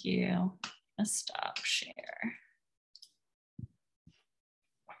 Thank you. I'll stop share.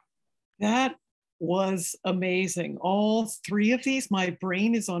 That was amazing. All three of these, my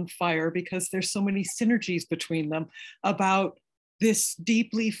brain is on fire because there's so many synergies between them about this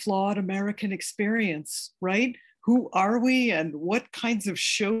deeply flawed American experience, right? Who are we and what kinds of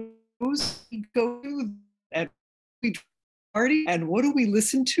shows we go to and we party and what do we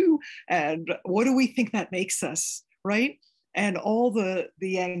listen to and what do we think that makes us, right? And all the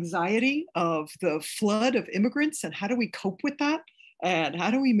anxiety of the flood of immigrants and how do we cope with that? And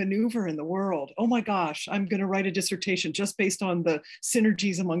how do we maneuver in the world? Oh my gosh, I'm going to write a dissertation just based on the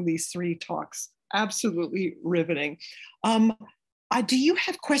synergies among these three talks. Absolutely riveting. Do you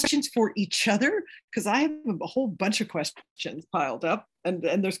have questions for each other? Because I have a whole bunch of questions piled up and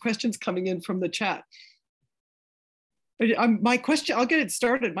there's questions coming in from the chat. My question, I'll get it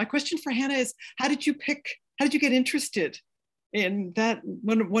started. My question for Hannah is, how did you get interested in that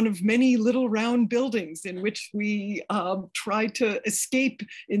one of many little round buildings in which we tried to escape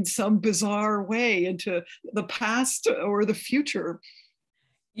in some bizarre way into the past or the future?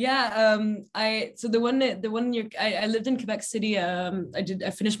 Yeah, I lived in Quebec City.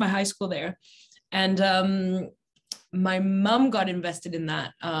 I finished my high school there, and my mom got invested in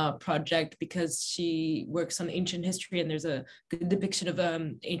that project because she works on ancient history, and there's a good depiction of a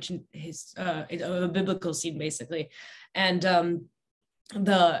biblical scene basically. And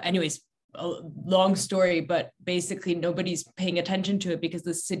anyways, a long story, but basically nobody's paying attention to it because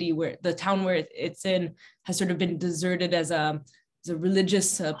the town where it's in has sort of been deserted as a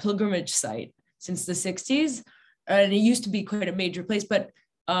religious pilgrimage site since the 60s. And it used to be quite a major place, but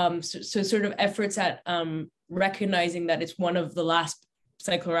so sort of efforts at recognizing that it's one of the last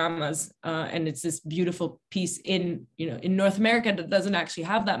cycloramas, and it's this beautiful piece in North America that doesn't actually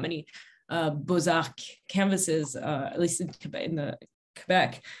have that many Beaux-Arts canvases, at least in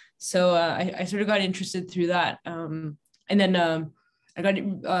Quebec. So I sort of got interested through that. And then I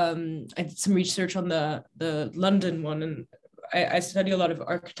did some research on the London one, and I study a lot of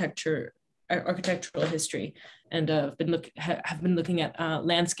architectural history, and have been looking at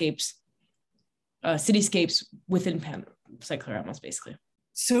landscapes, cityscapes within cycloramas, basically.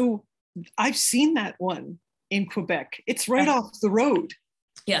 So I've seen that one in Quebec. It's right off the road.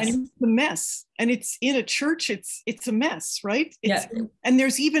 Yes. And it's a mess. And it's in a church. It's a mess, right? And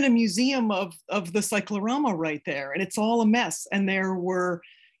there's even a museum of the cyclorama right there. And it's all a mess. And there were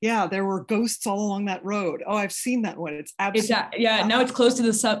ghosts all along that road. Oh, I've seen that one. It's absolutely now it's closed to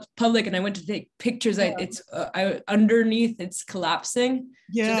the public, and I went to take pictures. It's underneath, it's collapsing.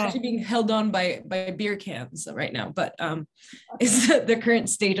 Yeah, so it's actually being held on by beer cans right now. But it's the current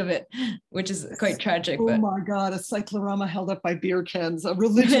state of it, which is quite tragic. Oh my God, a cyclorama held up by beer cans. A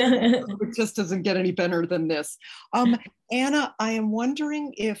religion it just doesn't get any better than this. Anna, I am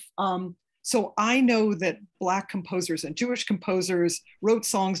wondering if so I know that Black composers and Jewish composers wrote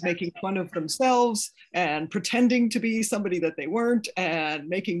songs making fun of themselves and pretending to be somebody that they weren't and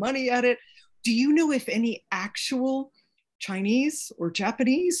making money at it. Do you know if any actual Chinese or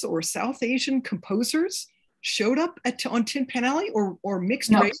Japanese or South Asian composers showed up on Tin Pan Alley or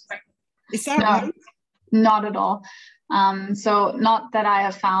mixed race? Is that right? Not at all. So not that I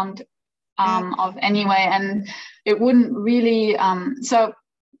have found of anyway, and it wouldn't really, so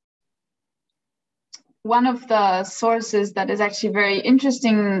one of the sources that is actually very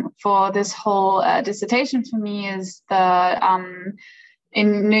interesting for this whole dissertation for me is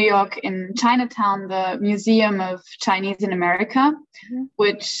in New York, in Chinatown, the Museum of Chinese in America,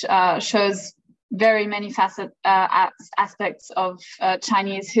 which shows very many aspects of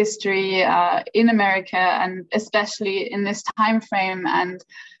Chinese history in America, and especially in this time frame. And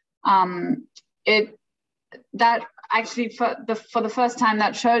that actually for the first time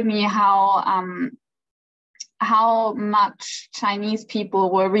that showed me how much Chinese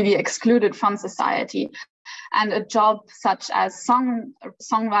people were really excluded from society. And a job such as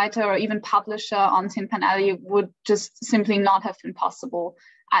songwriter or even publisher on Tin Pan Alley would just simply not have been possible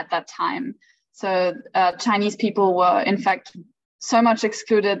at that time. So Chinese people were in fact so much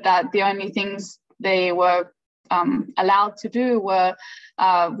excluded that the only things they were allowed to do were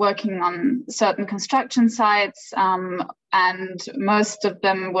working on certain construction sites, and most of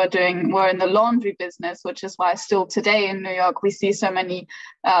them were in the laundry business, which is why still today in New York we see so many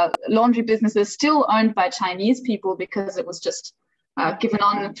laundry businesses still owned by Chinese people, because it was just given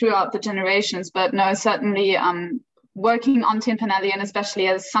on throughout the generations. But no, certainly working on Tin Pan Alley, and especially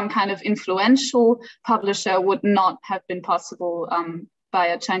as some kind of influential publisher, would not have been possible by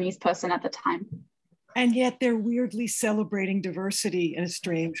a Chinese person at the time. And yet they're weirdly celebrating diversity in a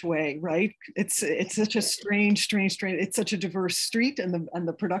strange way, right? It's such a strange, it's such a diverse street, and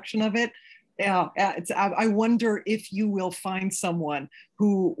the production of it. Yeah, I wonder if you will find someone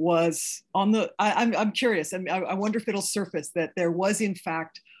who was on the, I'm curious, and I wonder if it'll surface that there was in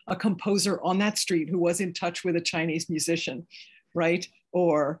fact a composer on that street who was in touch with a Chinese musician, right?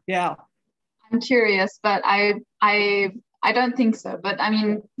 Or, yeah. I'm curious, but I don't think so, but I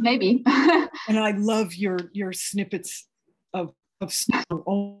mean, maybe. And I love your snippets of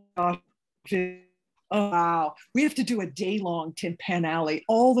oh gosh. Oh, wow. We have to do a day-long Tin Pan Alley.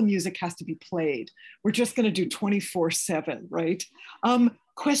 All the music has to be played. We're just going to do 24/7, right?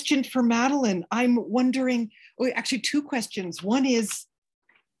 Question for Madeline. I'm wondering, actually two questions. One is,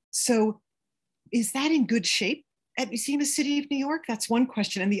 so is that in good shape at Museum of the City of New York? That's one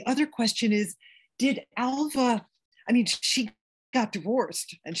question. And the other question is, did Alva, I mean, she got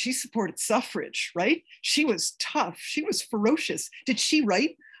divorced and she supported suffrage, right? She was tough. She was ferocious. Did she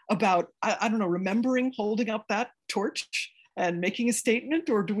write about, I don't know, remembering holding up that torch and making a statement,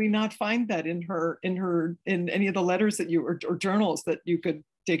 or do we not find that in any of the letters that you, or journals that you could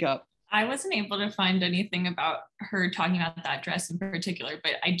dig up? I wasn't able to find anything about her talking about that dress in particular,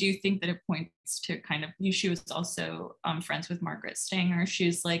 but I do think that it points to kind of, she was also friends with Margaret Stanger.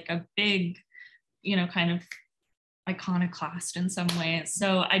 She's like a big, kind of iconoclast in some ways.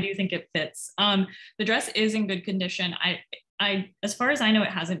 So I do think it fits. The dress is in good condition. I, as far as I know, it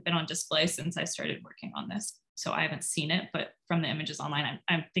hasn't been on display since I started working on this. So I haven't seen it, but from the images online,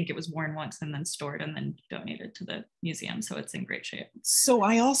 I think it was worn once and then stored and then donated to the museum. So it's in great shape. So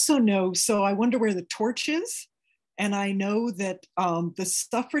I also know, so I wonder where the torch is. And I know that the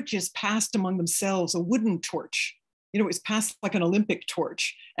suffragists passed among themselves a wooden torch. It was passed like an Olympic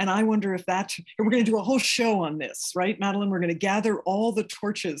torch. And I wonder if we're going to do a whole show on this, right, Madeline? We're going to gather all the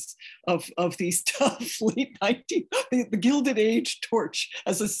torches of these tough late 19th, the Gilded Age torch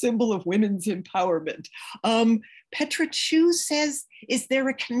as a symbol of women's empowerment. Petra Chu says, is there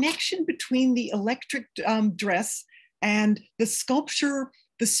a connection between the electric dress and the sculpture,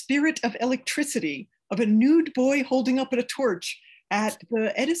 The Spirit of Electricity, of a nude boy holding up a torch at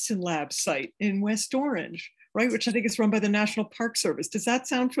the Edison Lab site in West Orange? Right, which I think is run by the National Park Service. Does that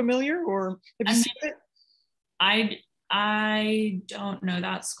sound familiar, or have you seen it? I don't know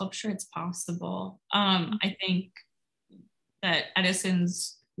that sculpture. It's possible. I think that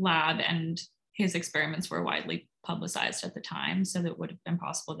Edison's lab and his experiments were widely publicized at the time, so that it would have been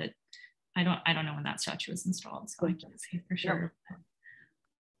possible that I don't know when that statue was installed, so I can't say for sure. Yeah.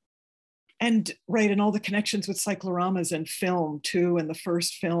 And right, and all the connections with cycloramas and film too, and the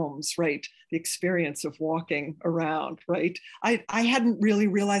first films, right? The experience of walking around, right? I hadn't really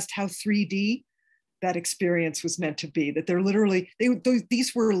realized how 3D that experience was meant to be, that they're literally,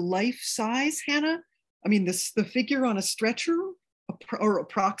 these were life size, Hannah. I mean, the figure on a stretcher, or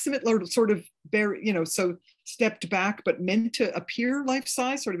approximate, or sort of, so stepped back, but meant to appear life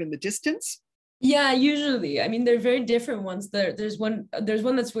size, sort of in the distance. Yeah, usually. I mean, they're very different ones. There's one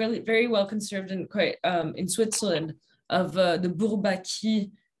that's really very well conserved and quite in Switzerland, of the Bourbaki,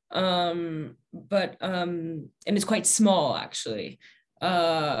 and it's quite small actually.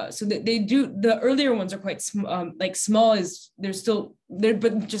 So they do, the earlier ones are quite small is they're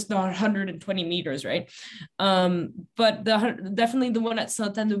but just not 120 meters, right? But definitely the one at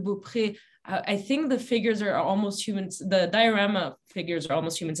Saint-Anne-de-Beaupré, I think the figures are almost human. The diorama figures are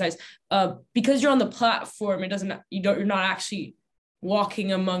almost human size. Because you're on the platform, you're not actually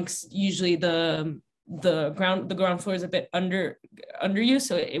walking amongst. Usually the ground floor is a bit under you,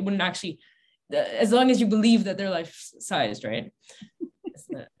 so it wouldn't actually. As long as you believe that they're life sized, right?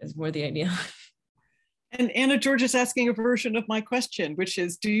 Is more the idea. And Anna George is asking a version of my question, which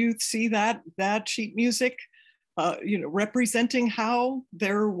is, do you see that sheet music, representing how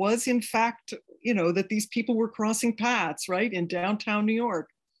there was, in fact, that these people were crossing paths, right, in downtown New York?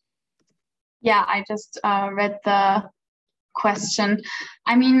 Yeah, I just read the question.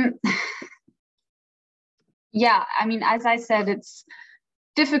 I mean, yeah, I mean, as I said, it's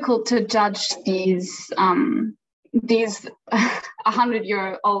difficult to judge these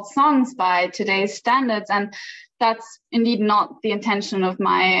 100-year-old songs by today's standards, and that's indeed not the intention of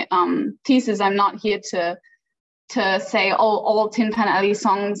my thesis. I'm not here to say, oh, all Tin Pan Alley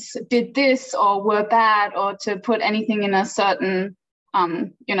songs did this or were bad, or to put anything in a certain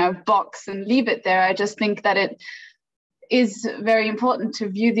box and leave it there. I just think that it is very important to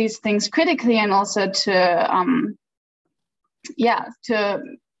view these things critically, and also to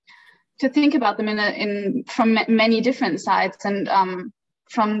think about them from many different sides, and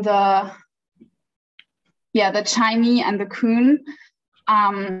from the Chinese and the Kun.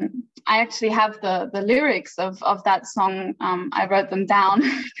 I actually have the lyrics of that song. I wrote them down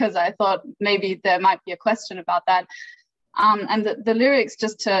because I thought maybe there might be a question about that. And the lyrics,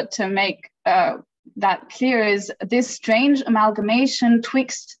 just to make that clear, is this strange amalgamation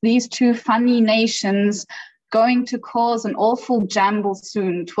twixt these two funny nations, going to cause an awful jamble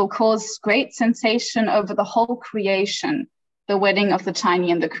soon. 'Twill cause great sensation over the whole creation, the wedding of the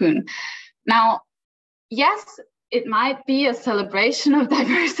Chinese and the Kun. Now, yes, it might be a celebration of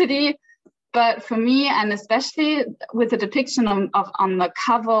diversity, but for me, and especially with the depiction on the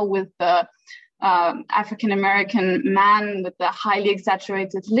cover with the African-American man with the highly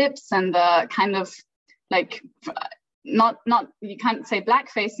exaggerated lips and the kind of like, not you can't say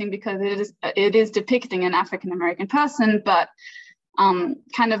blackfacing because it is depicting an African-American person, but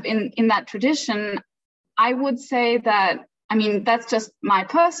kind of in that tradition, I would say that, I mean, that's just my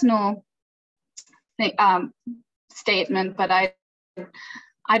personal statement, but I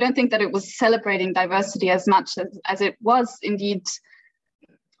don't think that it was celebrating diversity as much as it was indeed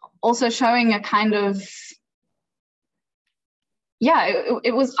also showing a kind of,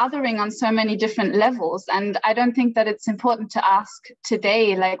 it was othering on so many different levels. And I don't think that it's important to ask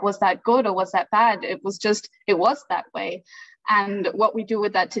today, like, was that good or was that bad? It was that way. And what we do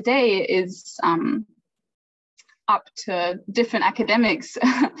with that today is up to different academics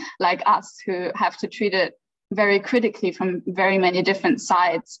like us, who have to treat it very critically from very many different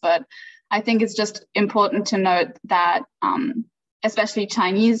sides. But I think it's just important to note that especially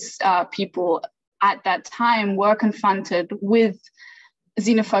Chinese people at that time were confronted with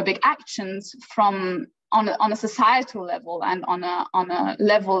xenophobic actions on a societal level and on a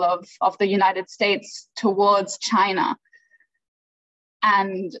level of the United States towards China.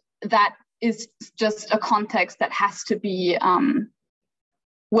 And that is just a context that has to be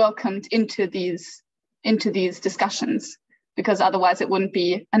welcomed into these discussions, because otherwise it wouldn't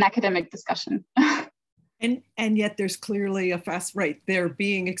be an academic discussion. And yet there's clearly they're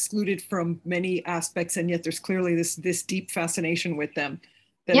being excluded from many aspects, and yet there's clearly this deep fascination with them.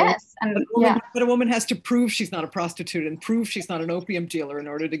 Yes, but a woman has to prove she's not a prostitute and prove she's not an opium dealer in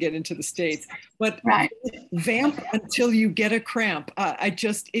order to get into the States. But right. Vamp until you get a cramp.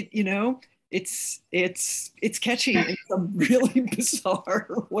 It's catchy in some really bizarre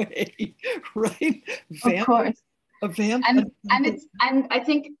way, right? Vamp, of course. A vamp, and I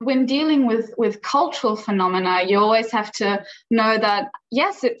think when dealing with cultural phenomena, you always have to know that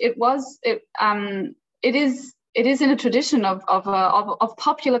yes, it is in a tradition of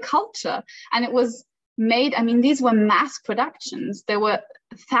popular culture, and it was made. I mean, these were mass productions. There were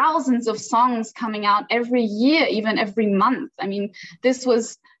thousands of songs coming out every year, even every month. I mean, this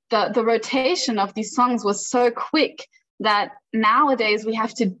was the rotation of these songs was so quick that nowadays we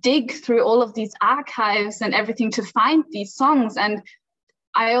have to dig through all of these archives and everything to find these songs. And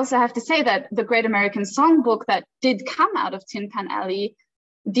I also have to say that the Great American Songbook that did come out of Tin Pan Alley,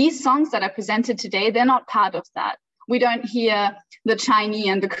 these songs that are presented today, they're not part of that. We don't hear the Chinese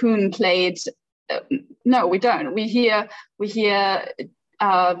and the Kun played. No, we don't. We hear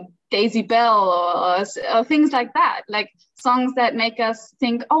Daisy Bell or things like that, like songs that make us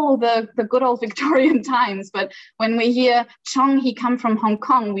think, oh, the good old Victorian times. But when we hear Chong, he come from Hong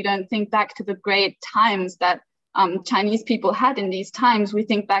Kong, we don't think back to the great times that Chinese people had in these times. We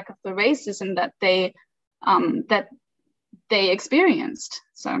think back of the racism that they experienced.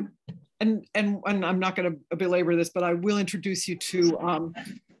 So, and I'm not going to belabor this, but I will introduce you to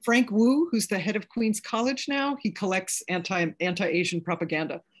Frank Wu, who's the head of Queens College now. He collects anti-Asian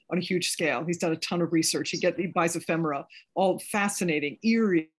propaganda on a huge scale. He's done a ton of research. He buys ephemera, all fascinating,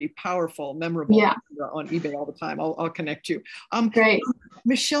 eerie, powerful, memorable, on eBay all the time. I'll connect you. Great.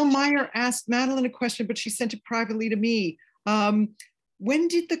 Michelle Meyer asked Madeline a question, but she sent it privately to me. When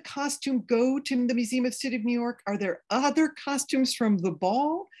did the costume go to the Museum of City of New York? Are there other costumes from the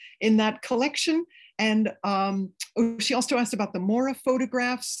ball in that collection? And she also asked about the Mora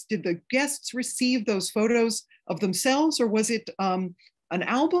photographs. Did the guests receive those photos of themselves, or was it an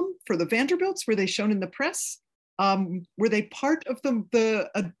album for the Vanderbilts? Were they shown in the press? Were they part of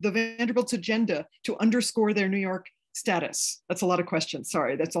the Vanderbilt's agenda to underscore their New York status? That's a lot of questions.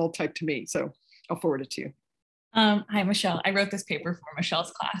 Sorry, that's all typed to me. So I'll forward it to you. Hi, Michelle. I wrote this paper for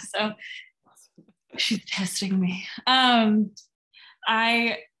Michelle's class, so she's testing me.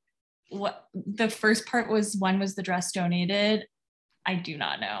 The first part was, when was the dress donated? I do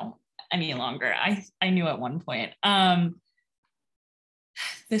not know any longer. I knew at one point.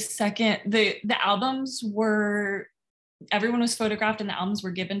 The second, the albums were, everyone was photographed and the albums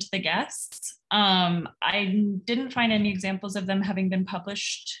were given to the guests. I didn't find any examples of them having been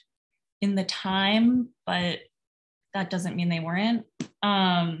published in the time, but that doesn't mean they weren't.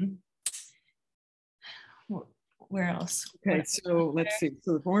 Where else? Okay, so let's see.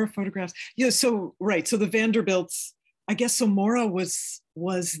 So the Mora photographs. Yeah, so right. So the Vanderbilts, I guess, so Mora was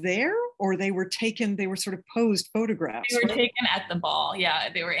there, or they were taken, they were sort of posed photographs. They were taken at the ball. Yeah,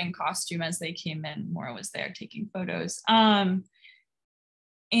 they were in costume as they came in. Mora was there taking photos. And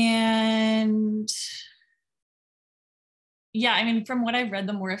yeah, I mean, from what I've read,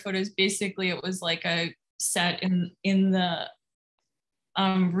 the Mora photos, basically it was like a set in the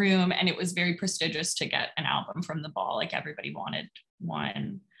room, and it was very prestigious to get an album from the ball. Like, everybody wanted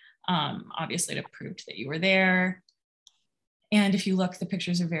one, obviously, to prove that you were there. And if you look, the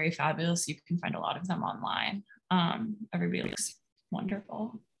pictures are very fabulous. You can find a lot of them online. Everybody looks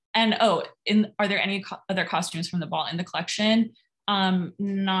wonderful. And are there any other costumes from the ball in the collection?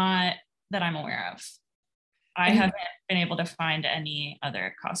 Not that I'm aware of. I haven't been able to find any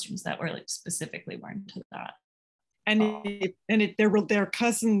other costumes that were like specifically worn to that. And they're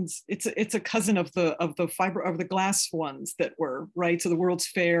cousins. It's a cousin of the fiber of the glass ones that were, right. So the World's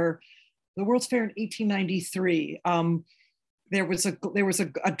Fair in 1893. There was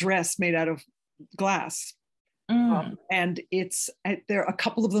a dress made out of glass, and there a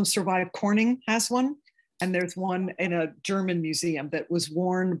couple of them survive. Corning has one, and there's one in a German museum that was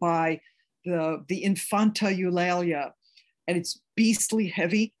worn by the Infanta Eulalia. And it's beastly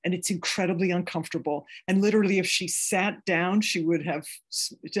heavy, and it's incredibly uncomfortable. And literally, if she sat down, she would have,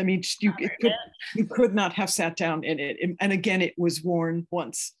 I mean, you could not have sat down in it. And again, it was worn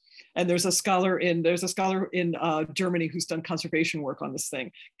once. And there's a scholar in Germany who's done conservation work on this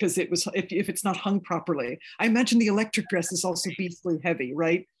thing, because it was, if it's not hung properly. I imagine the electric dress is also beastly heavy,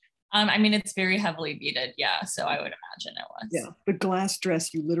 right? I mean, it's very heavily beaded, yeah. So I would imagine it was. Yeah, the glass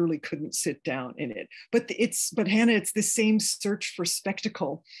dress, you literally couldn't sit down in it. But Hannah, it's the same search for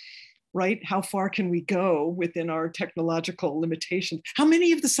spectacle, right? How far can we go within our technological limitations? How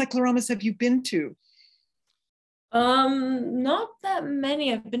many of the cycloramas have you been to? Not that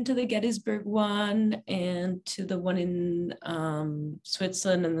many. I've been to the Gettysburg one and to the one in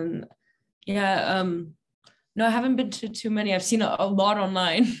Switzerland, and then no, I haven't been to too many. I've seen a lot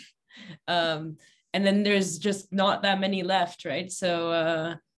online. And then there's just not that many left, right?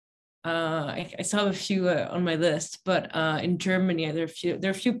 So I still have a few on my list, but in Germany there are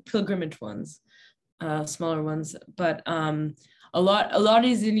a few pilgrimage ones, smaller ones, but a lot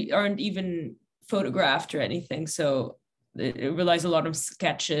aren't even photographed or anything, so it relies a lot on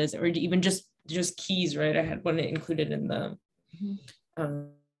sketches or even just keys, right? I had one included in the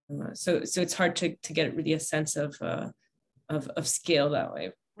so it's hard to get really a sense of scale that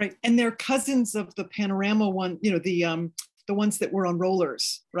way. Right, and they're cousins of the panorama one, you know, the ones that were on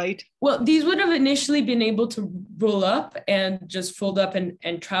rollers, right? Well, these would have initially been able to roll up and just fold up and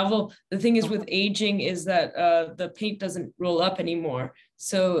travel. The thing is with aging is that the paint doesn't roll up anymore,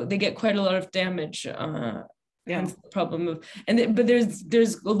 so they get quite a lot of damage. Hence the problem of, but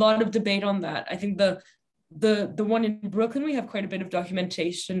there's a lot of debate on that. I think the one in Brooklyn, we have quite a bit of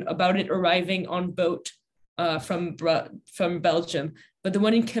documentation about it arriving on boat from Belgium, but the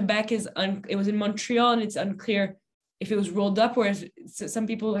one in Quebec it was in Montreal, and it's unclear if it was rolled up or if some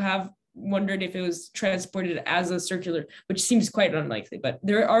people have wondered if it was transported as a circular, which seems quite unlikely, but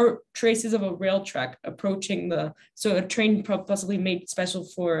there are traces of a rail track approaching so a train possibly made special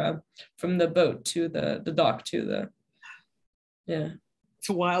for from the boat to the dock to the, yeah. It's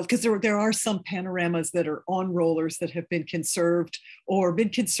wild, because there are some panoramas that are on rollers that have been conserved,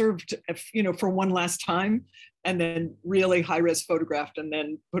 you know, for one last time. and then really high-res photographed and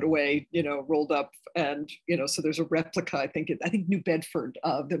then put away, rolled up. And, so there's a replica, I think New Bedford,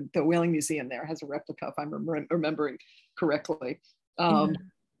 the Whaling Museum there has a replica, if I'm remembering correctly. There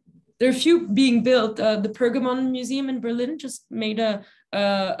are a few being built. The Pergamon Museum in Berlin just made a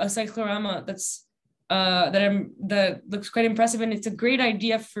cyclorama that looks quite impressive, and it's a great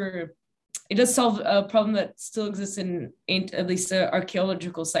idea for. It does solve a problem that still exists in at least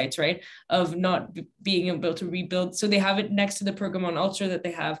archaeological sites, right? Of not being able to rebuild. So they have it next to the Pergamon altar that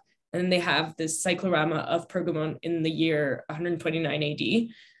they have, and they have this cyclorama of Pergamon in the year 129 AD.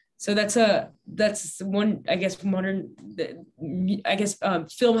 So that's one, I guess, modern.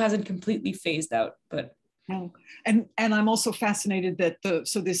 Film hasn't completely phased out, but. And I'm also fascinated that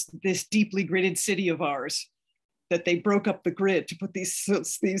this deeply gridded city of ours, that they broke up the grid to put these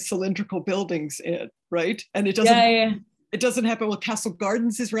cylindrical buildings in, right? And it doesn't. It doesn't happen. Well, Castle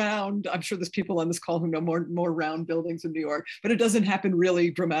Gardens is round. I'm sure there's people on this call who know more round buildings in New York, but it doesn't happen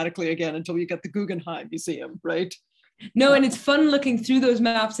really dramatically again until you get the Guggenheim Museum, right? No, and it's fun looking through those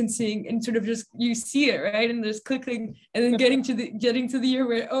maps and seeing, and sort of just, you see it, right? And there's clicking, and then getting to the year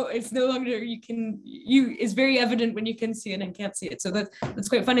where, it's no longer, it's very evident when you can see it and can't see it. So that's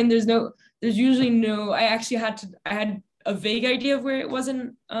quite fun. And there's usually no, I had a vague idea of where it was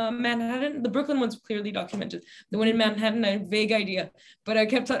in Manhattan. The Brooklyn one's clearly documented. The one in Manhattan, I had a vague idea, but I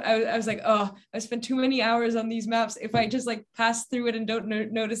was like, I spent too many hours on these maps. If I just like pass through it and don't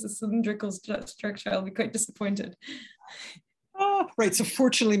notice the cylindrical structure, I'll be quite disappointed. Oh, right. So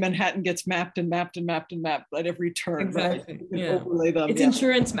fortunately, Manhattan gets mapped and mapped and mapped and mapped at every turn. Exactly. Right? Yeah. Overlay them. It's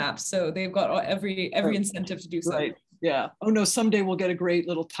insurance maps, so they've got every incentive to do so. Right. Yeah. Oh no, someday we'll get a great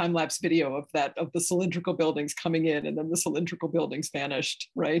little time-lapse video of the cylindrical buildings coming in and then the cylindrical buildings vanished,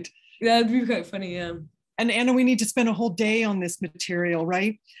 right? That'd be quite funny, yeah. And Anna, we need to spend a whole day on this material,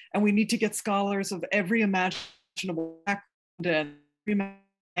 right? And we need to get scholars of every imaginable background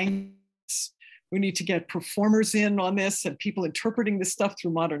and we need to get performers in on this and people interpreting this stuff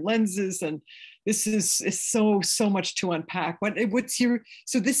through modern lenses. And this is so much to unpack.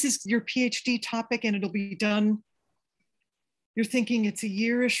 So this is your PhD topic and it'll be done. You're thinking it's a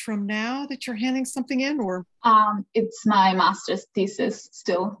year-ish from now that you're handing something in, or? It's my master's thesis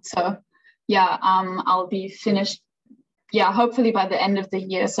still. So yeah, I'll be finished, hopefully by the end of the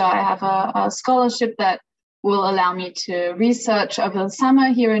year. So I have a scholarship that will allow me to research over the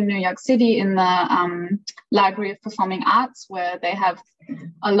summer here in New York City in the Library of Performing Arts, where they have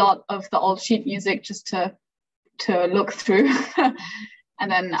a lot of the old sheet music just to look through.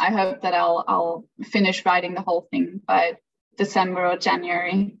 And then I hope that I'll finish writing the whole thing by December or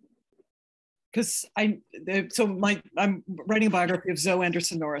January. Because I'm writing a biography of Zoe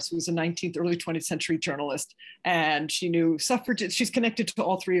Anderson Norris, who was a 19th, early 20th century journalist, and she knew suffragettes. She's connected to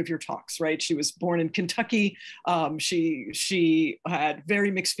all three of your talks, right? She was born in Kentucky. She had very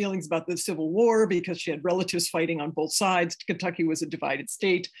mixed feelings about the Civil War because she had relatives fighting on both sides. Kentucky was a divided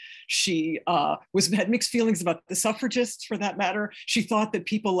state. She had mixed feelings about the suffragists, for that matter. She thought that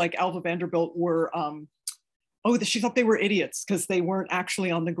people like Alva Vanderbilt were she thought they were idiots because they weren't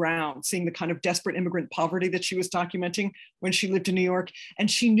actually on the ground, seeing the kind of desperate immigrant poverty that she was documenting when she lived in New York. And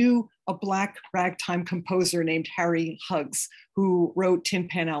she knew a Black ragtime composer named Harry Hughes, who wrote Tin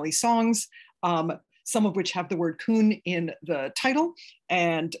Pan Alley songs, some of which have the word coon in the title.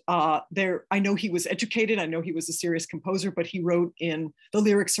 And I know he was educated, I know he was a serious composer, but he wrote the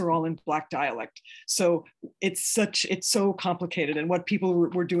lyrics are all in Black dialect. So it's so complicated, and what people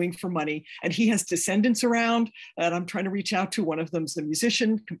were doing for money. And he has descendants around that I'm trying to reach out to. One of them's a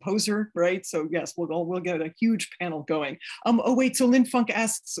musician, composer, right? So yes, we'll get a huge panel going. So Lynn Funk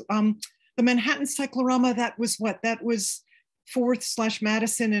asks, the Manhattan Cyclorama, that was what? That was 4th /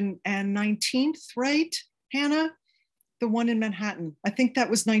 Madison and 19th, right, Hannah? The one in Manhattan. I think that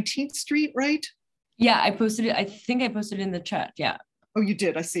was 19th Street, right? Yeah, I posted it. I think I posted it in the chat. Yeah. Oh, you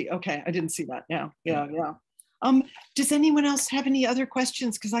did. I see. Okay, I didn't see that. Yeah. Does anyone else have any other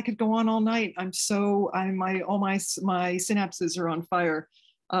questions? Because I could go on all night. All my synapses are on fire,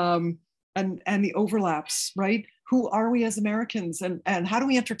 and the overlaps, right? Who are we as Americans, and how do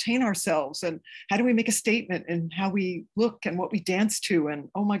we entertain ourselves, and how do we make a statement in how we look and what we dance to? And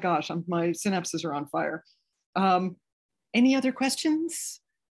oh my gosh, my synapses are on fire. Any other questions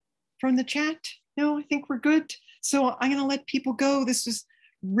from the chat? No, I think we're good. So I'm gonna let people go. This was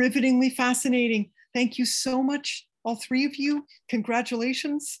rivetingly fascinating. Thank you so much, all three of you.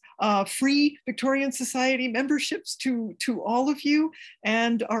 Congratulations. Free Victorian Society memberships to all of you,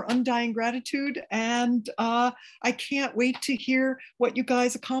 and our undying gratitude. And I can't wait to hear what you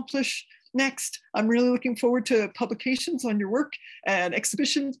guys accomplish next. I'm really looking forward to publications on your work and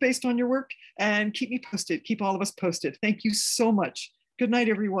exhibitions based on your work, and keep me posted. Keep all of us posted. Thank you so much. Good night,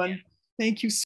 everyone. Thank you.